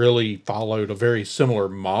off really followed a very similar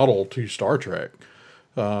model to Star Trek.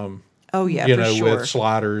 Oh, yeah, You for know, sure. with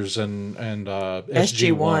Sliders and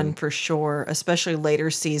SG-1 for sure, especially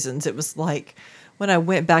later seasons. It was like when I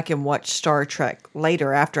went back and watched Star Trek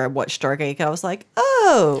later after I watched Stargate, I was like,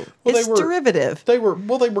 oh, Well, it's derivative. They were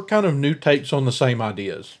kind of new takes on the same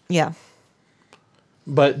ideas. Yeah.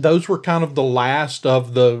 But those were kind of the last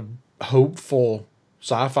of the hopeful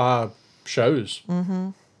sci-fi shows.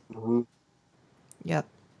 Yep.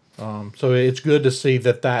 So it's good to see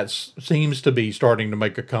that seems to be starting to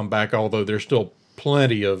make a comeback, although there's still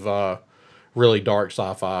plenty of really dark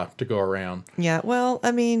sci-fi to go around. Yeah. Well,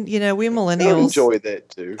 I mean, you know, we I millennials. enjoy that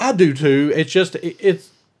too. I do too. It's just it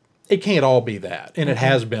can't all be that, and it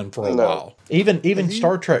has been for a No. while. Even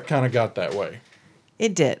Star Trek kind of got that way.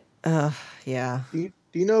 It did. Yeah.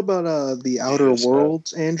 Do you know about the Outer Yes,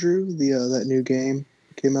 Worlds, Andrew? The that new game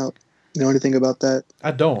came out. You know anything about that?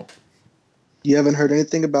 I don't. You haven't heard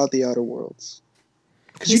anything about the Outer Worlds?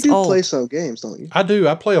 Because you He's do old. play some games, don't you? I do.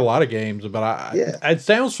 I play a lot of games, but Yeah. it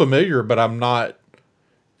sounds familiar, but I'm not.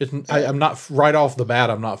 I'm not right off the bat.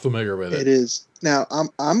 I'm not familiar with It it. is. Now,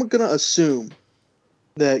 I'm gonna assume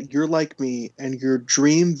that you're like me, and your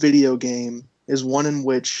dream video game is one in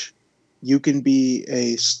which you can be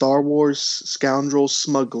a Star Wars scoundrel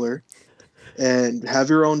smuggler and have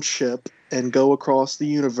your own ship and go across the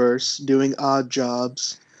universe doing odd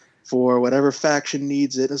jobs for whatever faction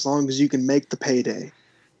needs it, as long as you can make the payday.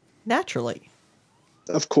 Naturally.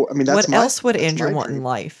 Of course, I mean that's What else would that's Andrew my want in dream.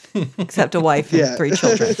 life except a wife and 3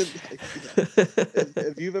 children?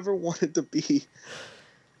 If you've ever wanted to be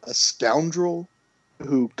a scoundrel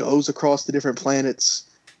who goes across the different planets,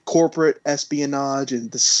 corporate espionage in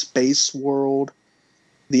the space world,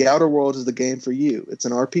 the Outer Worlds is the game for you. It's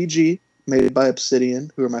an RPG made by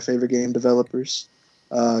Obsidian, who are my favorite game developers.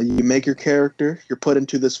 You make your character, you're put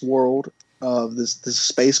into this world of this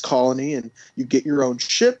space colony, and you get your own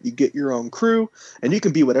ship, you get your own crew, and you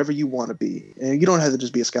can be whatever you want to be. And you don't have to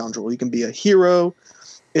just be a scoundrel. You can be a hero.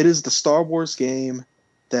 It is the Star Wars game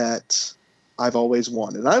that I've always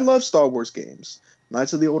wanted. And I love Star Wars games.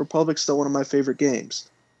 Knights of the Old Republic is still one of my favorite games.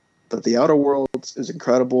 But The Outer Worlds is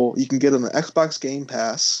incredible. You can get it on the Xbox Game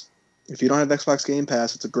Pass. If you don't have Xbox Game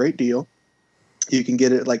Pass, it's a great deal. You can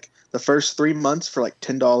get it like the first 3 months for like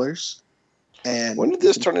 $10. And when did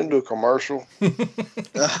this turn into a commercial?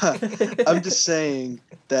 I'm just saying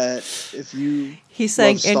that if you He's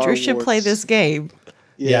saying love Star Andrew should Wars- play this game.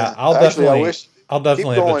 Yeah, I'll definitely have keep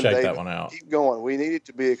to going, check David. that one out. Keep going. We need it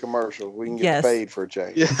to be a commercial. We can get Yes. paid for a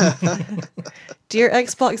change. Yeah. Dear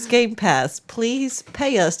Xbox Game Pass, please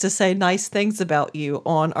pay us to say nice things about you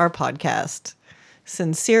on our podcast.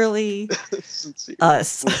 Sincerely,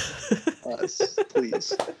 us. Us,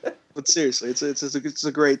 please. But seriously, it's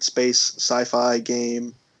a great space sci-fi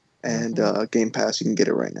game, and Game Pass, you can get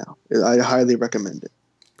it right now. I highly recommend it.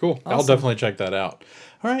 Cool. Awesome. I'll definitely check that out.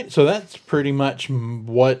 All right, so that's pretty much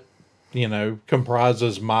what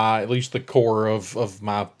comprises at least the core of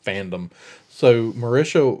my fandom. So,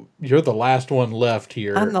 Marisha, you're the last one left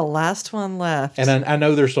here. I'm the last one left. And I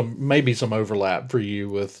know there's maybe some overlap for you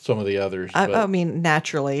with some of the others. I mean,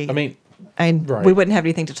 naturally. Right. We wouldn't have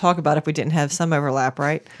anything to talk about if we didn't have some overlap,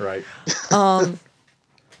 right? Right.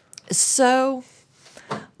 So,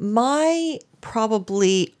 my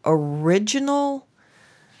probably original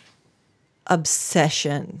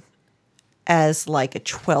obsession as like a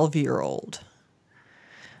 12-year-old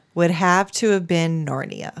would have to have been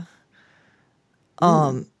Narnia.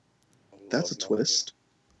 That's a twist.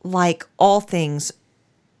 Like all things,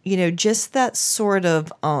 just that sort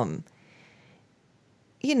of, I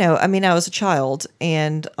was a child,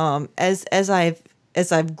 and as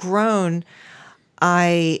I've grown,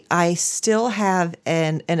 I still have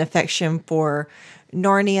an affection for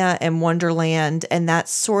Narnia and Wonderland, and that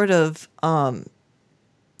sort of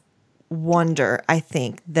wonder, I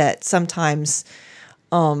think, that sometimes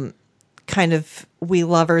kind of we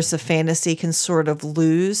lovers of fantasy can sort of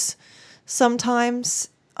lose sometimes.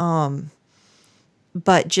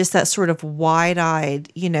 But just that sort of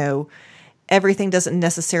wide-eyed, everything doesn't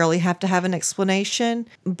necessarily have to have an explanation.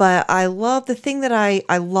 But I love the thing that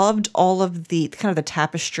I loved all of the kind of the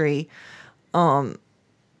tapestry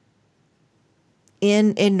in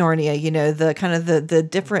Narnia, the kind of the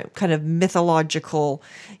different kind of mythological,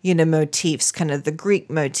 motifs, kind of the Greek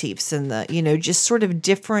motifs and the, just sort of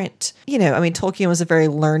different, Tolkien was a very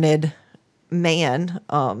learned man,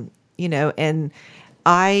 and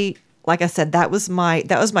like I said, that was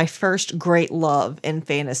my first great love in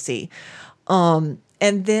fantasy. And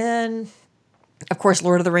then of course,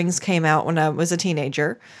 Lord of the Rings came out when I was a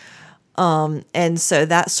teenager. And so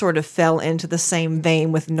that sort of fell into the same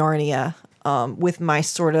vein with Narnia, with my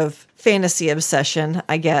sort of fantasy obsession,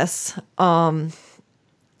 I guess. And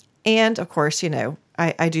of course,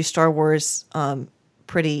 I do Star Wars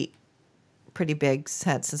pretty big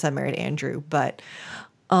since I married Andrew. But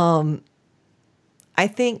I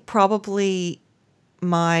think probably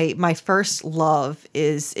my first love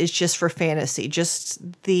is just for fantasy, just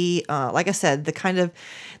the like I said, the kind of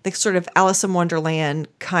the sort of Alice in Wonderland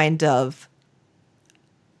kind of,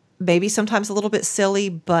 maybe sometimes a little bit silly,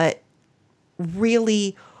 but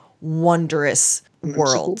really wondrous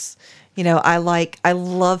worlds. I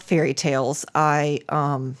love fairy tales. I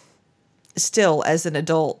still, as an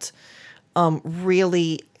adult,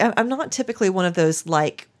 really, I'm not typically one of those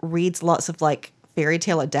like reads lots of like fairy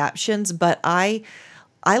tale adaptions, but I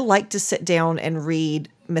like to sit down and read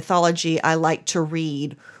mythology. I like to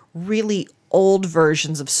read really old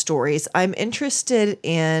versions of stories. I'm interested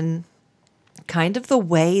in kind of the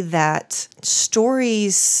way that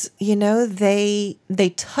stories, they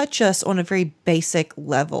touch us on a very basic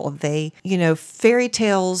level. They, fairy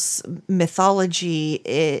tales, mythology,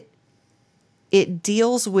 it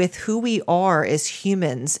deals with who we are as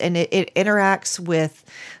humans, and it interacts with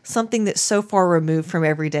something that's so far removed from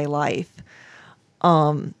everyday life.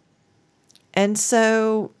 And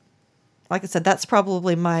so, like I said, that's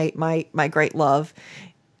probably my great love,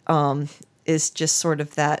 is just sort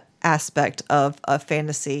of that aspect of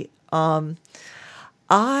fantasy.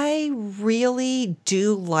 I really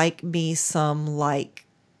do like me some like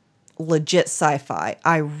legit sci-fi.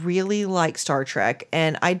 I really like Star Trek,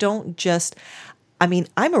 and I'm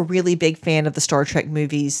a really big fan of the Star Trek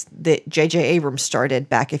movies that J.J. Abrams started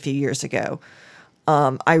back a few years ago.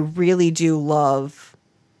 I really do love,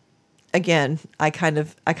 again, I kind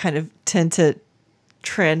of tend to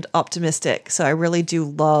trend optimistic, so I really do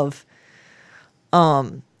love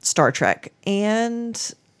Star Trek.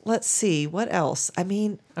 And let's see, what else?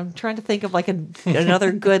 I'm trying to think of like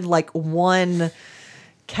another good like one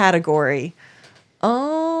category.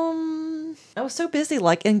 I was so busy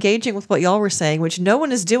like engaging with what y'all were saying, which no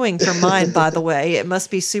one is doing for mine, by the way. It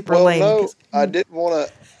must be super Well, lame. no, I didn't want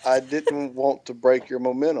to. I didn't want to break your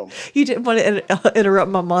momentum. You didn't want to interrupt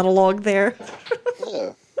my monologue there.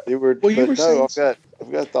 Yeah, you were. Well, you But were no, saying.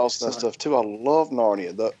 I've got thoughts on that Sorry. stuff too. I love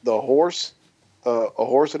Narnia. The horse, A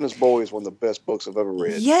Horse and His Boy is one of the best books I've ever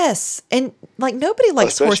read. Yes, and like nobody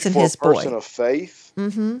likes Horse Especially and for a His person Boy. of faith.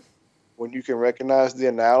 Mm-hmm. When you can recognize the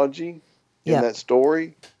analogy in Yep. that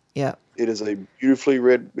story, Yep. it is a beautifully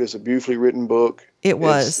read. It's a beautifully written book. It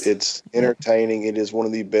was. It's Yep. entertaining. It is one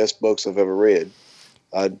of the best books I've ever read.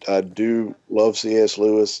 I do love C.S.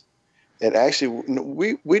 Lewis, and actually,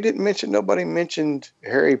 we didn't mention. Nobody mentioned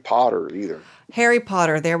Harry Potter either. Harry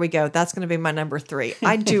Potter, there we go. That's going to be my number 3.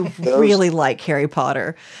 I do Those really like Harry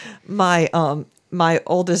Potter. My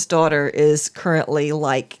oldest daughter is currently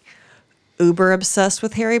like uber obsessed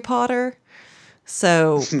with Harry Potter.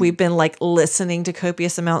 So we've been like listening to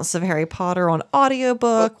copious amounts of Harry Potter on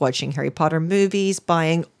audiobook, watching Harry Potter movies,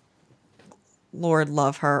 buying, Lord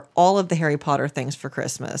love her, all of the Harry Potter things for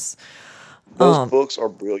Christmas. those books are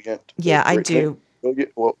brilliant. Yeah, I do.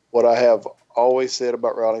 Brilliant. What I have always said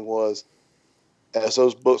about Rowling was, as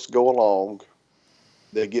those books go along,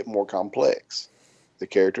 they get more complex. The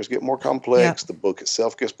characters get more Yeah. complex. The book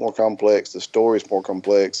itself gets more complex. The story is more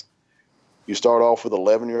complex. You start off with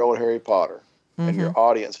 11-year-old Harry Potter, and your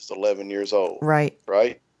audience is 11 years old, Right.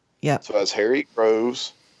 right? Yep. So as Harry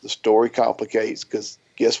grows, the story complicates because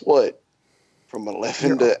guess what? From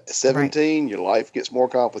 11 to 17, your life gets more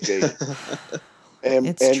complicated.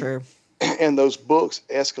 It's true. And those books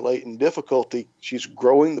escalate in difficulty. She's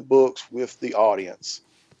growing the books with the audience.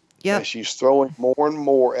 Yep. And she's throwing more and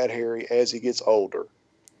more at Harry as he gets older.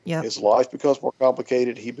 Yep. His life becomes more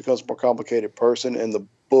complicated. He becomes a more complicated person, and the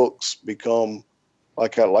books become,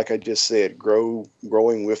 like I just said,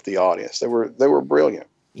 growing with the audience. They were brilliant.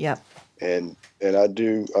 Yep. And I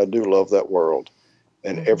do love that world.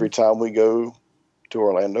 And every time we go to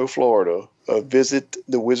Orlando, Florida, visit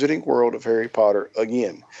the Wizarding World of Harry Potter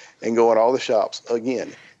again, and go in all the shops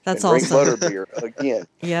again, That's and drink awesome. butterbeer again.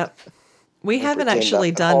 Yep. We and haven't pretend actually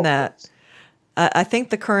I'm done that. Hogwarts. I think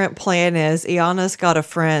the current plan is Iana's got a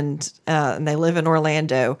friend, and they live in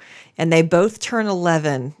Orlando, and they both turn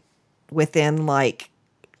 11 within like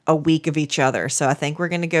a week of each other. So I think we're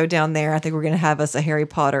going to go down there. I think we're going to have us a Harry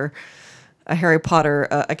Potter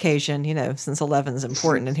occasion, since 11 is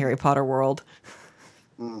important in Harry Potter world.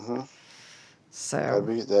 Mm-hmm. So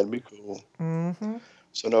That'd be cool. Mm-hmm.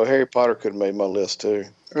 So no, Harry Potter could have made my list too.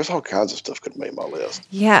 There's all kinds of stuff could have made my list.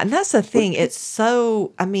 yeah, and that's the thing. It's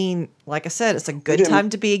so, like I said, it's a good didn't- time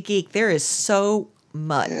to be a geek. There is so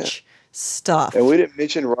much stuff. And we didn't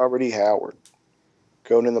mention Robert E. Howard,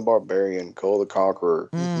 Conan the Barbarian, Cole the Conqueror,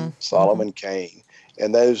 Solomon Kane,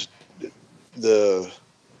 and those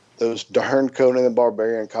darn Conan the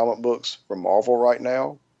Barbarian comic books from Marvel right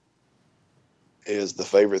now is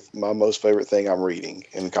my most favorite thing I'm reading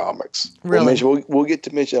in comics. Really? We'll get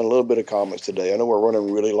to mention a little bit of comics today. I know we're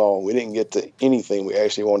running really long. We didn't get to anything we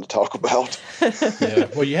actually wanted to talk about. Yeah,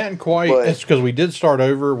 well, you hadn't quite. But- It's because we did start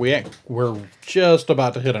over. We're just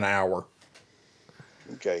about to hit an hour.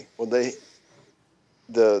 Okay. Well,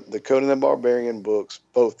 the Conan the Barbarian books,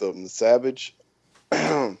 both of them, the Savage,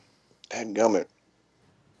 dadgummit,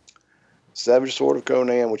 Savage Sword of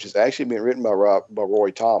Conan, which is actually being written by Roy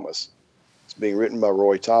Thomas. It's being written by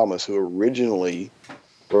Roy Thomas, who originally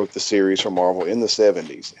wrote the series for Marvel in the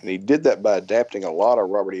 70s. And he did that by adapting a lot of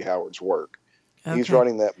Robert E. Howard's work. Okay. He's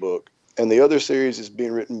writing that book. And the other series is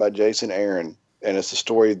being written by Jason Aaron, and it's the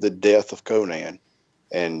story of the death of Conan.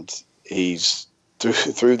 And he's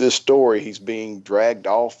through this story, he's being dragged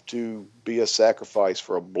off to be a sacrifice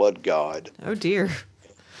for a blood god. Oh dear.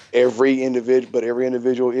 Every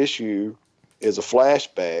individual issue is a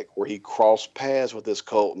flashback where he crossed paths with this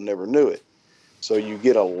cult and never knew it. So you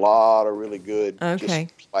get a lot of really good, just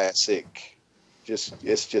classic,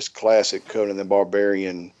 it's just classic Conan the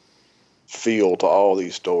Barbarian feel to all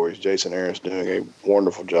these stories. Jason Aaron's doing a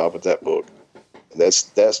wonderful job with that book.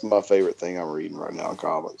 That's my favorite thing I'm reading right now in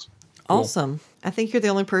comics. Awesome. I think you're the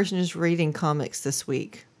only person who's reading comics this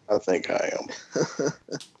week. I think I am.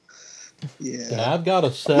 Yeah, I've got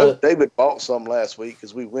a set. Look, David bought some last week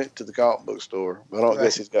because we went to the comic book store. I don't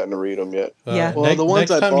guess he's gotten to read them yet. Yeah. Well, the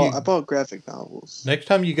ones I bought graphic novels. Next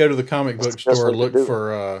time you go to the comic book store, look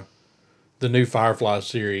for the new Firefly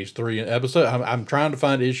series 3 episode. I'm trying to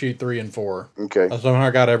find issue 3 and 4. Okay. Somehow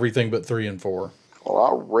I got everything but 3 and 4.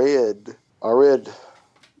 Well, I read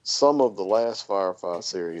some of the last Firefly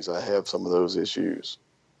series. I have some of those issues.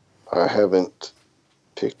 I haven't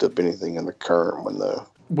picked up anything in the current one though.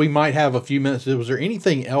 We might have a few minutes. Was there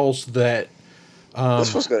anything else that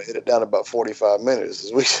This was going to hit it down about 45 minutes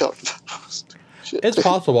as we talked about. Shit. It's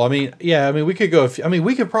possible. I mean, yeah, I mean, we could go,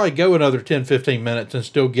 we could probably go another 10, 15 minutes and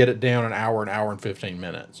still get it down an hour and 15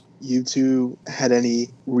 minutes. You two had any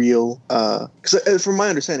real, because from my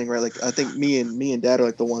understanding, right, like, I think me and Dad are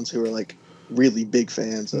like the ones who are like really big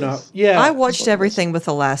fans of. No, yeah. I watched everything but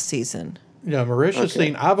the last season. Yeah, Marisha's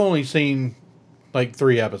I've only seen like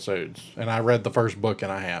 3 episodes, and I read the first book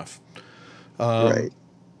and a half. Right.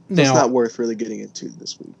 So Now, it's not worth really getting into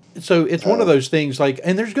this week. So it's one of those things, like,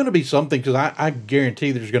 and there's going to be something, because I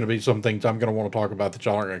guarantee there's going to be some things I'm going to want to talk about that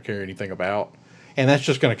y'all aren't going to care anything about. And that's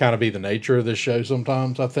just going to kind of be the nature of this show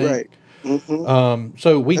sometimes, I think. Right. Mm-hmm.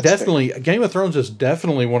 So that's definitely, fair. Game of Thrones is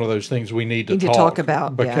definitely one of those things we need to talk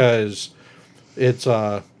about, because it's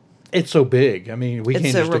so big. I mean, we can't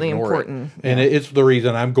so just really ignore important. it. And it's the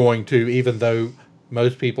reason I'm going to, even though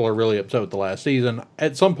most people are really upset with the last season,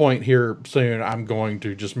 at some point here soon, I'm going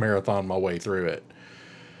to just marathon my way through it.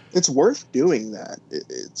 It's worth doing that.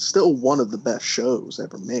 It's still one of the best shows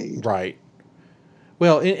ever made. Right.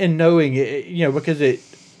 Well, and knowing it, because it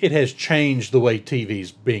has changed the way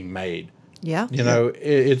TV's being made. Yeah.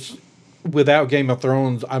 It's without Game of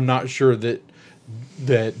Thrones, I'm not sure that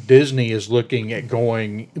Disney is looking at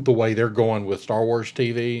going the way they're going with Star Wars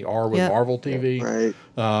TV or with Marvel TV.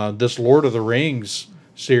 Right. This Lord of the Rings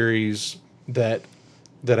series that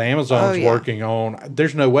Amazon's working on,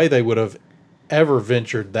 there's no way they would have ever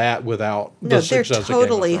ventured that without the success of Game of Thrones. They're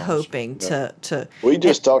totally hoping to. We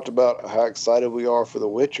just talked about how excited we are for The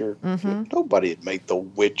Witcher. Mm-hmm. Nobody had made The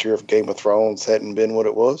Witcher if Game of Thrones hadn't been what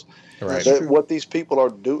it was. Right. What these people are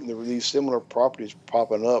doing, these similar properties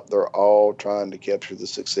popping up, they're all trying to capture the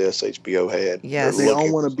success HBO had. Yes. They all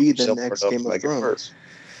want to be the next Game of Thrones.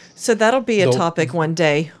 So that'll be a topic one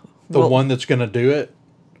day. The one that's going to do it.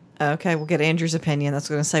 Okay, we'll get Andrew's opinion. That's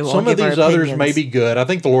what I'm going to say. Some of these others may be good. I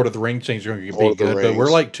think the Lord of the Rings thing's going to be good, but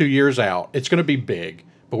we're like 2 years out. It's going to be big,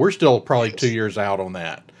 but we're still probably 2 years out on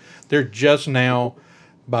that. They're just now,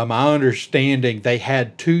 by my understanding, they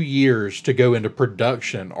had 2 years to go into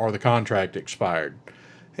production or the contract expired.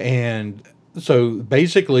 And so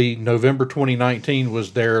basically November 2019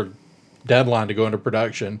 was their deadline to go into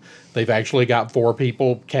production. They've actually got 4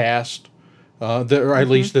 people cast, or at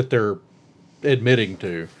least that they're admitting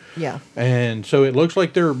to. Yeah. And so it looks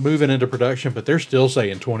like they're moving into production, but they're still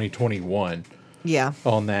saying 2021. Yeah.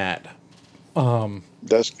 On that.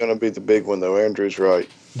 That's going to be the big one, though. Andrew's right.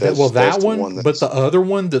 That one, but the other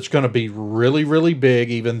one that's going to be really, really big,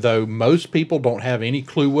 even though most people don't have any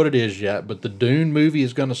clue what it is yet, but the Dune movie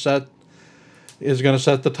is going to set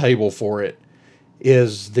the table for it.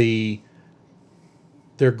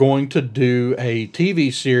 They're going to do a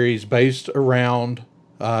TV series based around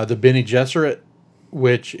the Bene Gesserit,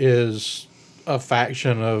 which is a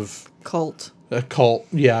faction of a cult,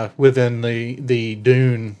 within the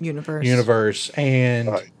Dune universe, and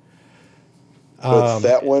but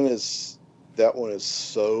that one is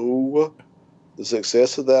so. The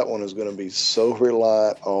success of that one is going to be so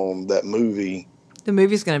reliant on that movie. The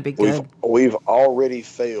movie's going to be good. We've already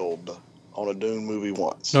failed on a Dune movie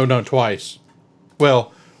once. No, twice.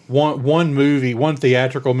 Well, one movie, one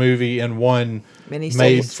theatrical movie, and one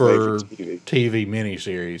made for TV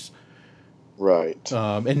miniseries. Right.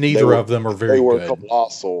 And neither of them are very good. They were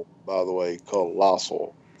colossal, by the way,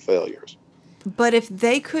 colossal failures. But if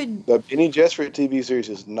they could... The Bene Gesserit TV series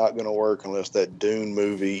is not going to work unless that Dune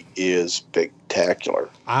movie is spectacular.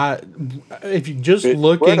 If you just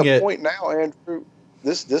looking at... We're at a point now, Andrew,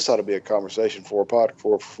 this ought to be a conversation for what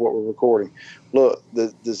we're recording. Look,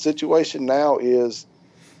 the situation now is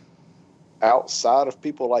outside of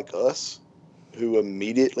people like us who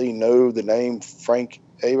immediately know the name Frank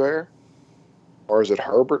Hebert, or is it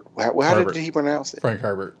Herbert? How did he pronounce it? Frank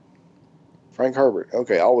Herbert. Frank Herbert.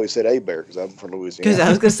 Okay, I always said Hebert because I'm from Louisiana. Because I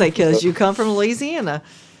was going to say, because you come from Louisiana.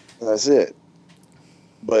 That's it.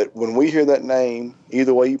 But when we hear that name,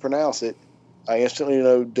 either way you pronounce it, I instantly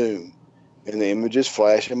know Dune. And the images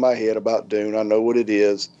flash in my head about Dune. I know what it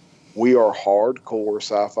is. We are hardcore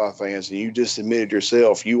sci-fi fans, and you just admitted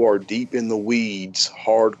yourself you are deep in the weeds,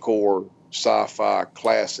 hardcore sci-fi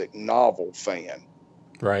classic novel fan.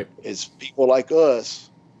 Right. It's people like us,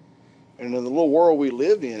 and in the little world we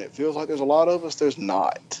live in, it feels like there's a lot of us. There's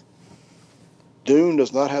not. Dune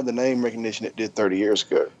does not have the name recognition it did 30 years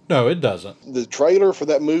ago. No, it doesn't. The trailer for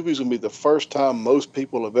that movie is going to be the first time most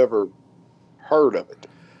people have ever heard of it.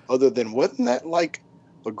 Other than, wasn't that like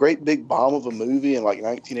a great big bomb of a movie in like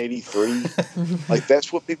 1983? Like,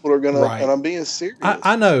 that's what people are going to, and I'm being serious.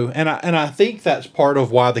 I know, and I think that's part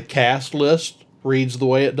of why the cast list reads the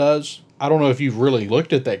way it does. I don't know if you've really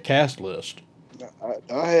looked at that cast list.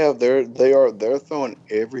 I have. They're throwing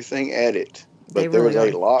everything at it. They but there really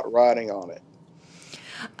is are. a lot riding on it.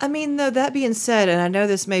 I mean, though, that being said, and I know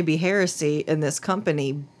this may be heresy in this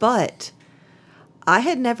company, but I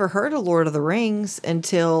had never heard of Lord of the Rings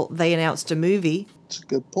until they announced a movie. It's a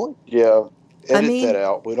good point. Yeah, I edit that mean,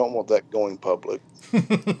 out. We don't want that going public.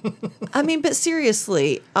 but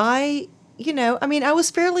seriously, I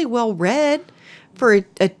was fairly well read for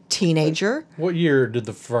a teenager, What year did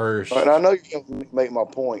the first? And I know you have make my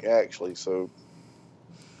point actually. So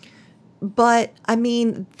but I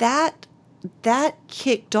mean that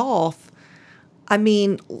kicked off. I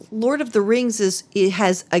mean, Lord of the Rings it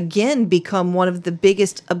has again become one of the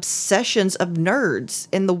biggest obsessions of nerds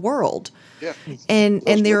in the world. yeah, And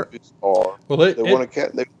those they're movies are. Well, They won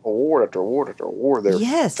award after award after award. They're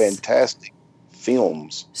yes. fantastic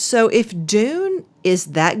films. So if Dune is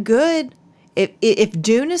that good, if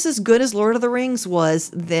Dune is as good as Lord of the Rings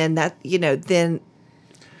was, then then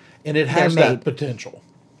and it has that potential.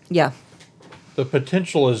 Yeah. The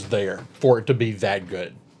potential is there for it to be that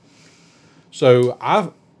good. So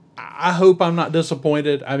I hope I'm not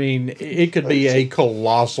disappointed. I mean, it could be a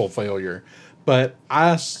colossal failure, but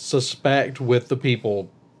I suspect with the people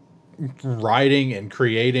writing and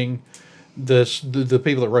creating this, the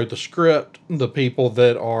people that wrote the script, the people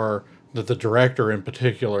that are the director in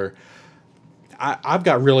particular, I've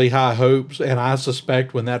got really high hopes, and I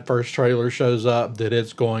suspect when that first trailer shows up that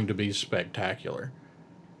it's going to be spectacular.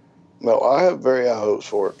 No, I have very high hopes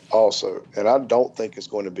for it also, and I don't think it's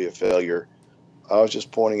going to be a failure. I was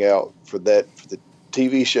just pointing out for the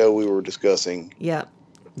TV show we were discussing. Yeah.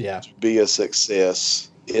 Yeah. To be a success,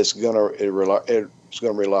 it's gonna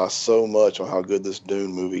rely so much on how good this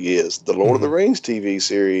Dune movie is. The Lord of the Rings TV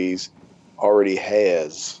series already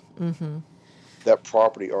has that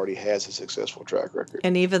property already has a successful track record,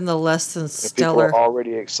 and even the less than and stellar. people are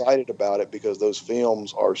already excited about it because those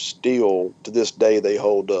films are still to this day they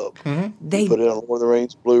hold up. They put it on Lord of the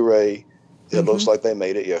Rings Blu-ray. It looks like they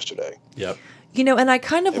made it yesterday. Yep. And I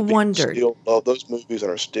kind of wondered. Still love those movies and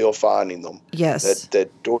are still finding them. Yes. That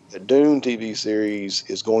Dune TV series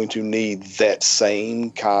is going to need that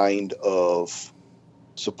same kind of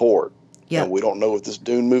support. Yeah. And we don't know what this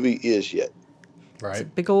Dune movie is yet. Right. It's a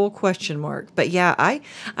big old question mark. But yeah, I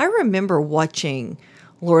remember watching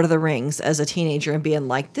Lord of the Rings as a teenager and being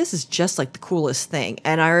like, this is just like the coolest thing.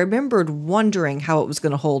 And I remembered wondering how it was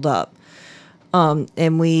going to hold up.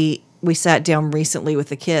 And we sat down recently with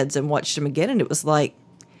the kids and watched them again, and it was like,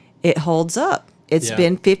 it holds up. It's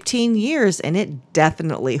been 15 years, and it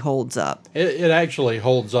definitely holds up. It actually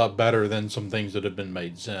holds up better than some things that have been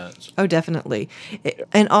made since. Oh, definitely.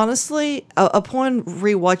 And honestly, upon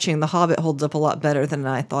rewatching, The Hobbit holds up a lot better than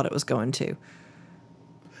I thought it was going to.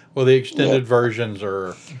 Well, the extended versions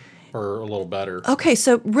are a little better. Okay,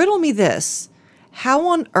 so riddle me this. How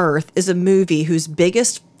on earth is a movie whose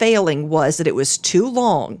biggest failing was that it was too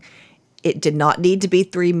long? It did not need to be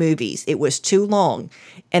 3 movies. It was too long.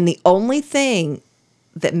 And the only thing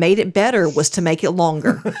that made it better was to make it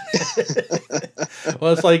longer.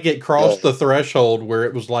 Well, it's like it crossed the threshold where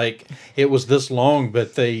it was like it was this long,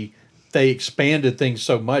 but they expanded things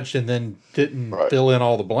so much and then didn't fill in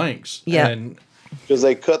all the blanks. Yeah. Because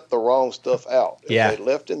they cut the wrong stuff out. Yeah. They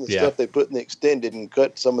left in the stuff they put in the extended and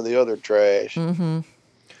cut some of the other trash. Mm-hmm.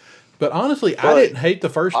 But honestly, I didn't hate the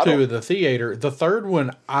first 2 in the theater. The third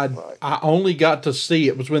one, I only got to see,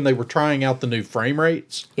 it was when they were trying out the new frame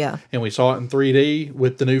rates. Yeah. And we saw it in 3D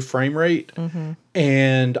with the new frame rate. Mm-hmm.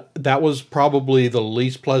 And that was probably the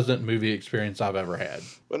least pleasant movie experience I've ever had.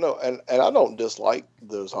 But no, and I don't dislike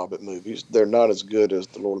those Hobbit movies. They're not as good as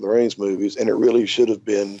the Lord of the Rings movies, and it really should have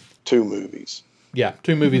been 2 movies. Yeah,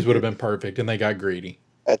 2 movies would have been perfect, and they got greedy.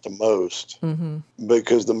 At the most,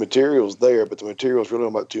 because the material's there, but the material's really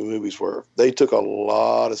about 2 movies worth. They took a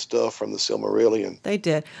lot of stuff from the Silmarillion. They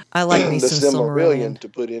did. I like me the some Silmarillion to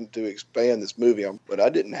put in to expand this movie. But I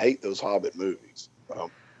didn't hate those Hobbit movies.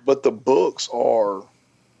 But the books are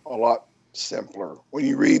a lot simpler. When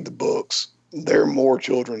you read the books, they're more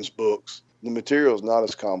children's books. The material is not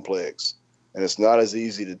as complex, and it's not as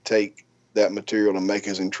easy to take that material and make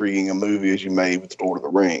as intriguing a movie as you made with Lord of the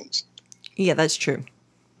Rings. Yeah, that's true.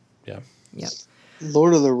 Yeah. Yeah.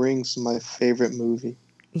 Lord of the Rings is my favorite movie.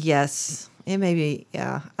 Yes. It may be,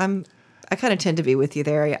 yeah. I kind of tend to be with you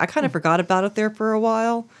there. I kind of forgot about it there for a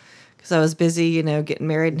while because I was busy, getting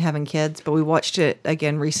married and having kids. But we watched it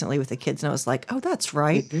again recently with the kids, and I was like, oh, that's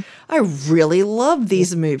right. Mm-hmm. I really love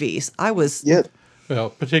these movies. I was... Yeah.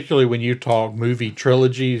 Well, particularly when you talk movie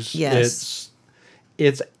trilogies, yes.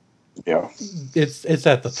 it's at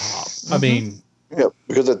the top. I mean... Yeah,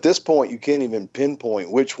 because at this point you can't even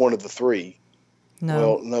pinpoint which one of the 3. No.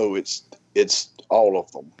 Well, no, it's all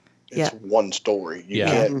of them. It's one story. You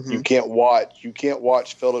Yeah. can't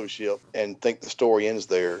watch Fellowship and think the story ends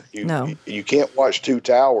there. You can't watch Two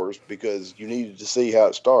Towers because you needed to see how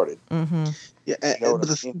it started. Mm-hmm. Yeah, You know what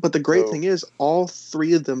I mean? but the great thing is, all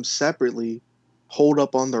three of them separately hold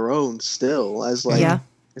up on their own still. As like,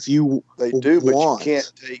 if you they do, but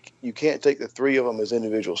you can't take the three of them as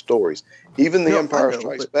individual stories. Even the Empire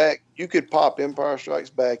Strikes Back, you could pop Empire Strikes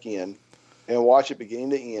Back in and watch it beginning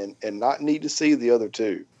to end and not need to see the other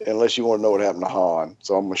two unless you want to know what happened to Han.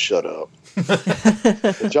 So I'm gonna shut up.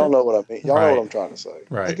 But y'all know what I mean. Y'all know what I'm trying to say.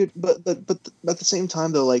 Right. But at the same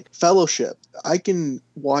time though, like Fellowship, I can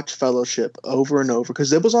watch Fellowship over and over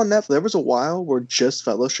because it was on Netflix. There was a while where just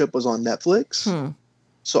Fellowship was on Netflix.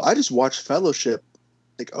 So I just watched Fellowship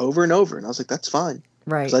like over and over, and I was like, that's fine.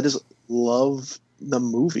 Right. Because I just love the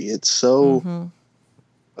movie. It's so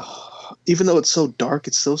even though it's so dark,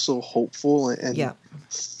 it's still so hopeful and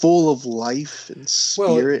full of life and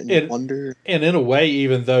spirit and wonder. And in a way,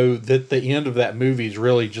 even though that the end of that movie is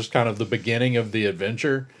really just kind of the beginning of the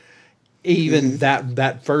adventure, even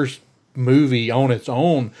that first movie on its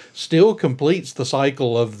own still completes the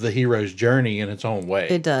cycle of the hero's journey in its own way.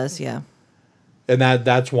 It does, yeah. And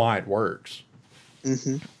that's why it works.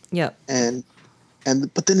 Yep.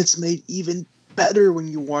 But then it's made even better when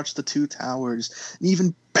you watch the Two Towers, and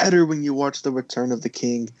even better when you watch the Return of the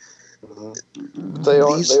King. They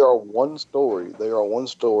are one story. They are one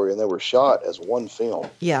story, and they were shot as one film.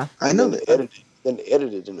 Yeah, I know that. Then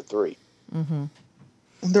edited into 3. And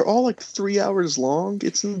they're all like 3 hours long.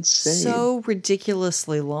 It's insane. So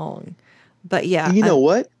ridiculously long. But yeah, and you know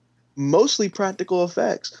what? Mostly practical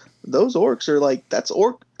effects. Those orcs are like that's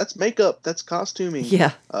makeup, that's costuming.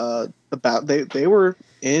 Yeah. They were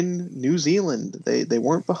in New Zealand. They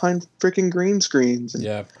weren't behind freaking green screens.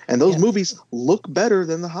 And those movies look better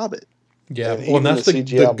than The Hobbit. Yeah. Well, and that's the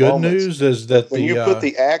good news is that when you put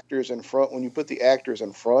the actors in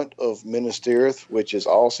front of Minas Tirith, which is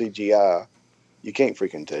all CGI, you can't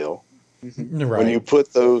freaking tell. Right. When you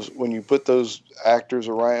put those actors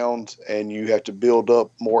around and you have to build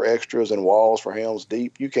up more extras and walls for Helm's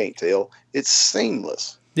Deep, you can't tell. It's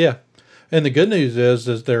seamless. Yeah. And the good news is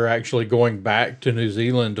they're actually going back to New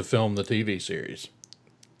Zealand to film the TV series.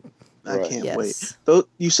 I can't wait. Though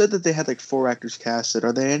you said that they had like 4 actors casted.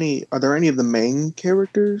 Are there any of the main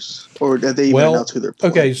characters, or are they even announced who they're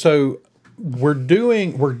playing? Okay, so we're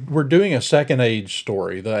doing a second age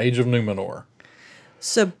story, the Age of Numenor.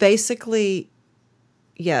 So basically,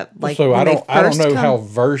 like so I don't know how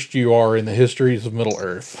versed you are in the histories of Middle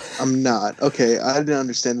Earth. I'm not. Okay, I didn't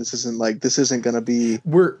understand. This isn't going to be.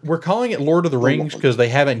 We're calling it Lord of the Rings because they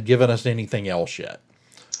haven't given us anything else yet.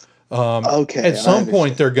 Okay. At some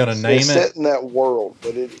point, they're going to name it. It's set in that world,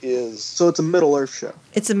 but it is. So it's a Middle Earth show.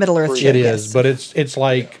 It's a Middle Earth show. It is, but it's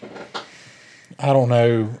like I don't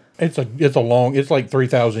know. It's like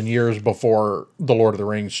 3,000 years before the Lord of the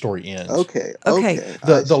Rings story ends. Okay.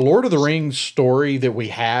 The Lord of the Rings story that we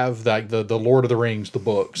have, like the Lord of the Rings, the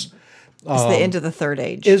books, it's the end of the Third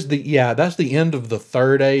Age. That's the end of the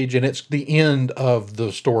Third Age, and it's the end of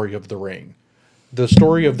the story of the Ring. The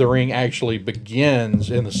story of the Ring actually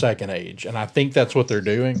begins in the Second Age, and I think that's what they're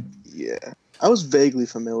doing. Yeah. I was vaguely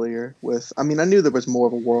familiar with. I mean, I knew there was more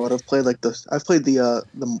of a world. I've played the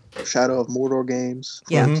Shadow of Mordor games.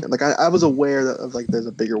 Yeah. Like I was aware of like there's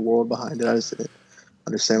a bigger world behind it. I just didn't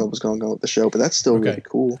understand what was going on with the show, but that's still really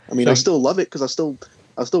cool. I mean, I still love it because I still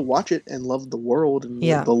watch it and love the world and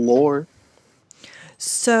the lore.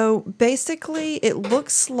 So basically, it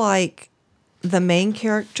looks like the main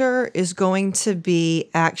character is going to be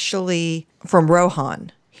actually from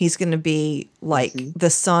Rohan. He's going to be like the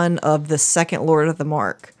son of the second Lord of the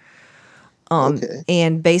Mark.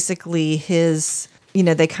 And basically his,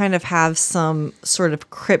 they kind of have some sort of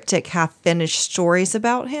cryptic, half-finished stories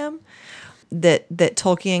about him that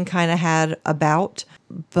Tolkien kind of had about.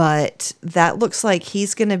 But that looks like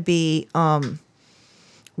he's going to be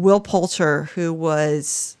Will Poulter, who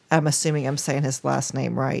was, I'm assuming I'm saying his last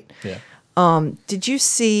name right. Yeah. Did you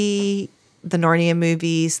see the Narnia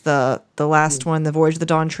movies, the last one, The Voyage of the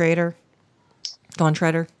Dawn Treader?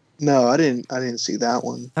 No, I didn't see that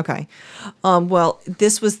one. Okay. Well,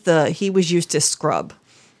 this was he was used to Scrub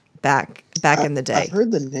back in the day. I've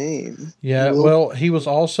heard the name. Yeah, well, he was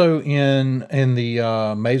also in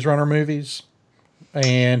the Maze Runner movies,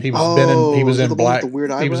 and he was in Black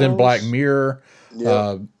Mirror.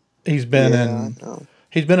 Yeah. He's been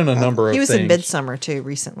in a number of things. He was in Midsummer too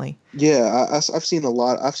recently. Yeah, I've seen a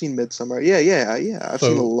lot. I've seen Midsummer. Yeah. I've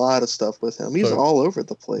seen a lot of stuff with him. He's all over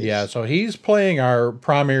the place. Yeah, so he's playing our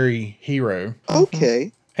primary hero.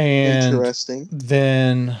 Okay. And interesting.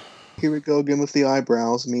 Then Here we go again with the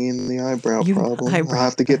eyebrows. Me and the eyebrow problem. I'll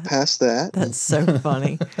have to get past that. That's so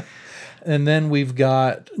funny. And then we've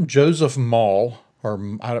got Joseph Mall, or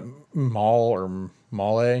Mall, or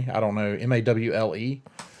Male, I don't know, Mawle,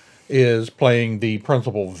 is playing the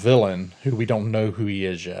principal villain, who we don't know who he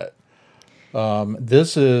is yet.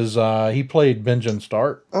 This is, he played Benjen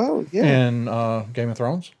Stark in Game of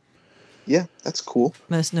Thrones. Yeah, that's cool.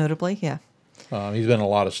 Most notably, yeah. He's been in a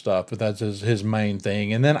lot of stuff, but that's his main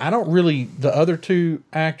thing. And then the other two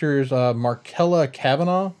actors, Markella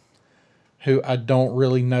Kavanaugh, who I don't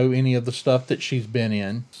really know any of the stuff that she's been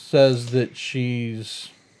in, says that she was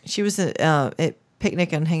at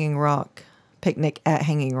Picnic at Hanging Rock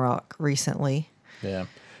recently. Yeah.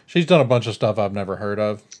 She's done a bunch of stuff I've never heard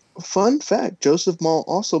of. Fun fact, Joseph Mall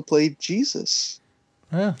also played Jesus.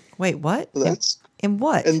 Yeah. Wait, what? So that's in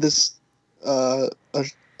what? In this a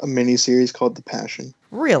mini-series called The Passion.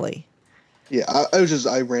 Really? Yeah,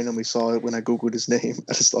 I randomly saw it when I Googled his name.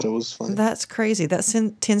 I just thought it was funny. That's crazy. That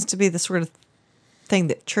tends to be the sort of thing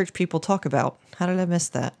that church people talk about. How did I miss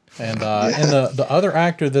that? And and the other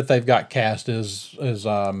actor that they've got cast is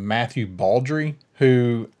Matthew Baldry,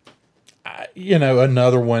 who,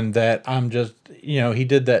 another one that I'm just, he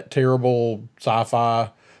did that terrible sci-fi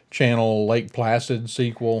channel Lake Placid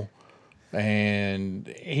sequel,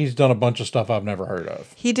 and he's done a bunch of stuff I've never heard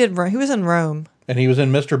of. He was in Rome. And he was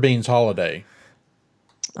in Mr. Bean's Holiday.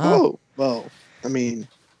 Oh, well, I mean,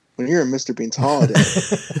 when you're in Mr. Bean's Holiday,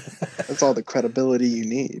 that's all the credibility you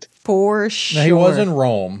need. For sure. Now, he was in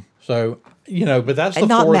Rome, so, but that's the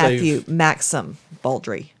not four Matthew, Maxim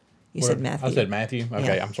Baldry. You said Matthew. I said Matthew?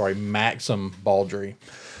 Okay, yeah. I'm sorry, Maxim Baldry.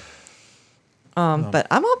 But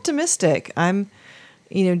I'm optimistic. I'm,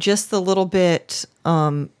 just the little bit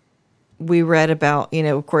we read about,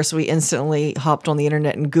 of course, we instantly hopped on the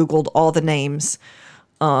internet and Googled all the names.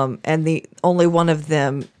 And the only one of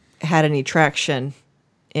them had any traction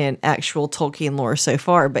in actual Tolkien lore so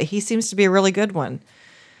far, but he seems to be a really good one.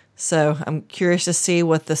 So I'm curious to see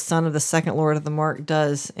what the son of the second Lord of the Mark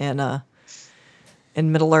does in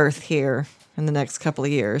Middle Earth here in the next couple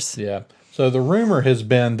of years. Yeah. So the rumor has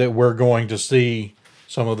been that we're going to see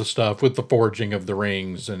some of the stuff with the forging of the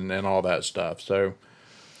rings and all that stuff. So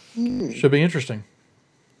should be interesting.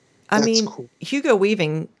 I mean, cool. Hugo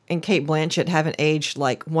Weaving and Cate Blanchett haven't aged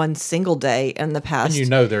like one single day in the past.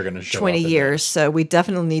 And they're going to show 20 years. So we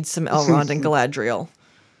definitely need some Elrond and Galadriel.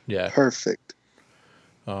 Yeah. Perfect.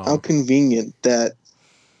 How convenient that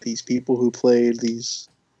these people who played these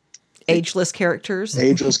ageless characters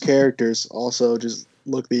also just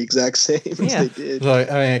look the exact same as they did. So,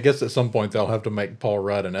 I guess at some point they'll have to make Paul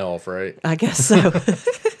Rudd an elf, right? I guess so.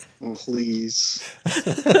 Please.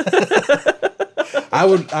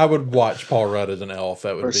 I would watch Paul Rudd as an elf.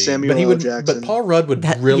 That would be Samuel L. Jackson. But Paul Rudd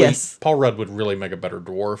would really make a better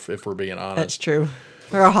dwarf, if we're being honest. That's true.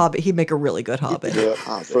 Or a hobbit. He'd make a really good hobbit. Yeah,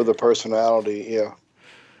 for the personality, yeah.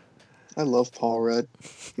 I love Paul Rudd.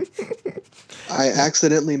 I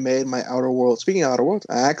accidentally made my Outer Worlds. Speaking of Outer Worlds,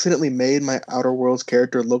 I accidentally made my Outer Worlds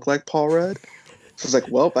character look like Paul Rudd. So I was like,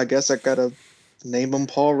 well, I guess I gotta name him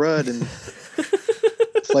Paul Rudd and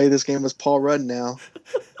play this game as Paul Rudd now.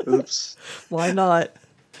 Oops. Why not?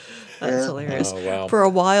 That's hilarious. Oh, wow. For a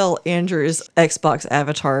while, Andrew's Xbox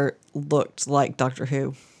avatar looked like Doctor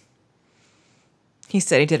Who. He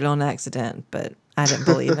said he did it on accident, but I didn't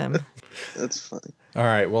believe him. That's funny. All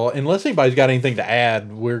right. Well, unless anybody's got anything to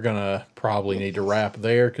add, we're gonna probably need to wrap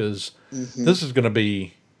there because this is gonna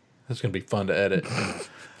be fun to edit.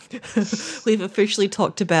 We've officially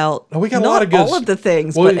talked about we got not a lot of good all of the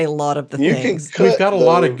things, but a lot of the things. We've got a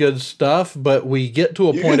lot of good stuff, but we get to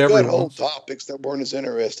a point every whole topics that weren't as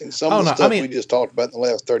interesting. Some of the stuff we just talked about in the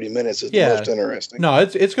last 30 minutes is the most interesting. No,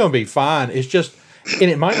 it's going to be fine. It's just, and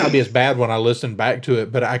it might not be as bad when I listen back to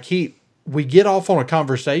it, but we get off on a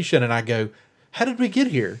conversation and I go, how did we get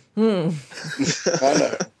here? I know.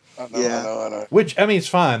 Which, it's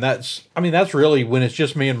fine. That's really, when it's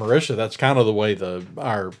just me and Marisha, that's kind of the way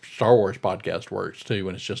our Star Wars podcast works, too,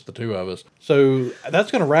 when it's just the two of us. So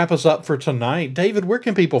that's going to wrap us up for tonight. David, where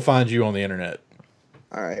can people find you on the internet?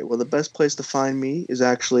 All right. Well, the best place to find me is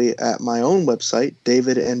actually at my own website,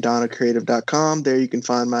 davidanddonnacreative.com. There you can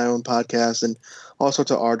find my own podcast and all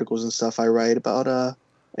sorts of articles and stuff I write about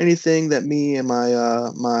anything that me and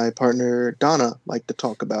my partner Donna like to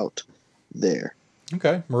talk about there.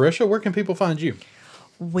 Okay. Marisha, where can people find you?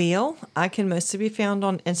 Well, I can mostly be found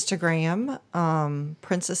on Instagram,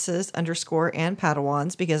 princesses _ and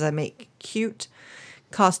Padawans, because I make cute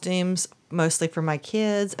costumes mostly for my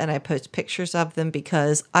kids, and I post pictures of them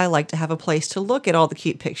because I like to have a place to look at all the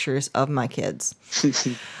cute pictures of my kids.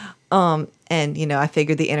 And, I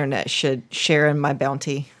figured the internet should share in my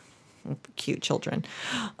bounty. cute children.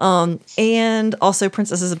 And also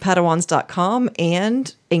princessesandpadawans.com.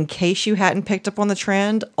 And in case you hadn't picked up on the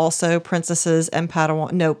trend, also Princesses and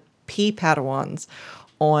P Padawans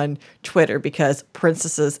on Twitter, because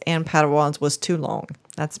Princesses and Padawans was too long.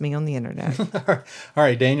 That's me on the internet. All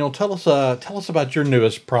right, Daniel, tell us about your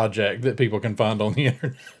newest project that people can find on the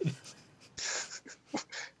internet.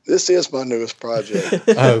 This is my newest project.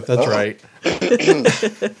 Oh, that's right.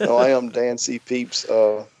 No, I am Dan C. Peeps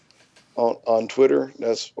on Twitter.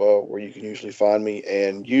 That's where you can usually find me,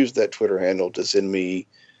 and use that Twitter handle to send me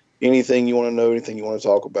anything you want to know, anything you want to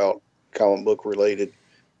talk about, comic book related.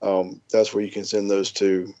 That's where you can send those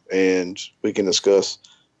to, and we can discuss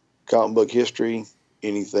comic book history,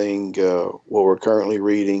 anything, what we're currently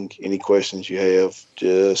reading, any questions you have,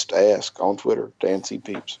 just ask on Twitter, Dan C.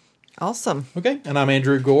 Peeps. Awesome. Okay, and I'm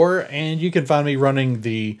Andrew Gore, and you can find me running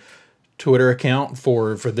the Twitter account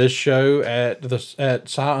for this show at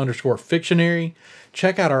 @Sci_Fictionary.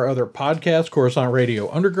 Check out our other podcasts, Coruscant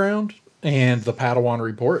Radio Underground and the Padawan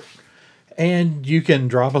Report. And you can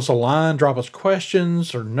drop us a line, drop us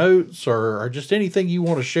questions or notes or just anything you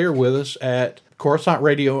want to share with us at Coruscant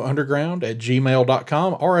Radio Underground at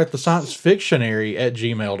gmail.com or at the Science Fictionary at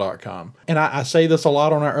gmail.com. And I say this a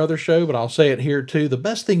lot on our other show, but I'll say it here too. The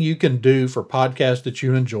best thing you can do for podcasts that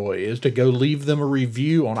you enjoy is to go leave them a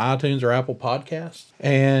review on iTunes or Apple Podcasts.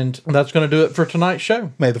 And that's going to do it for tonight's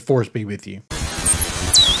show. May the Force be with you.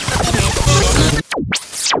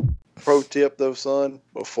 Pro tip, though, son,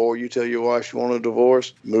 before you tell your wife you want a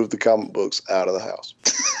divorce, move the comic books out of the house.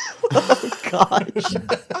 Oh, gosh.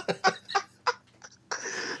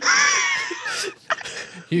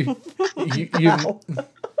 You Wow.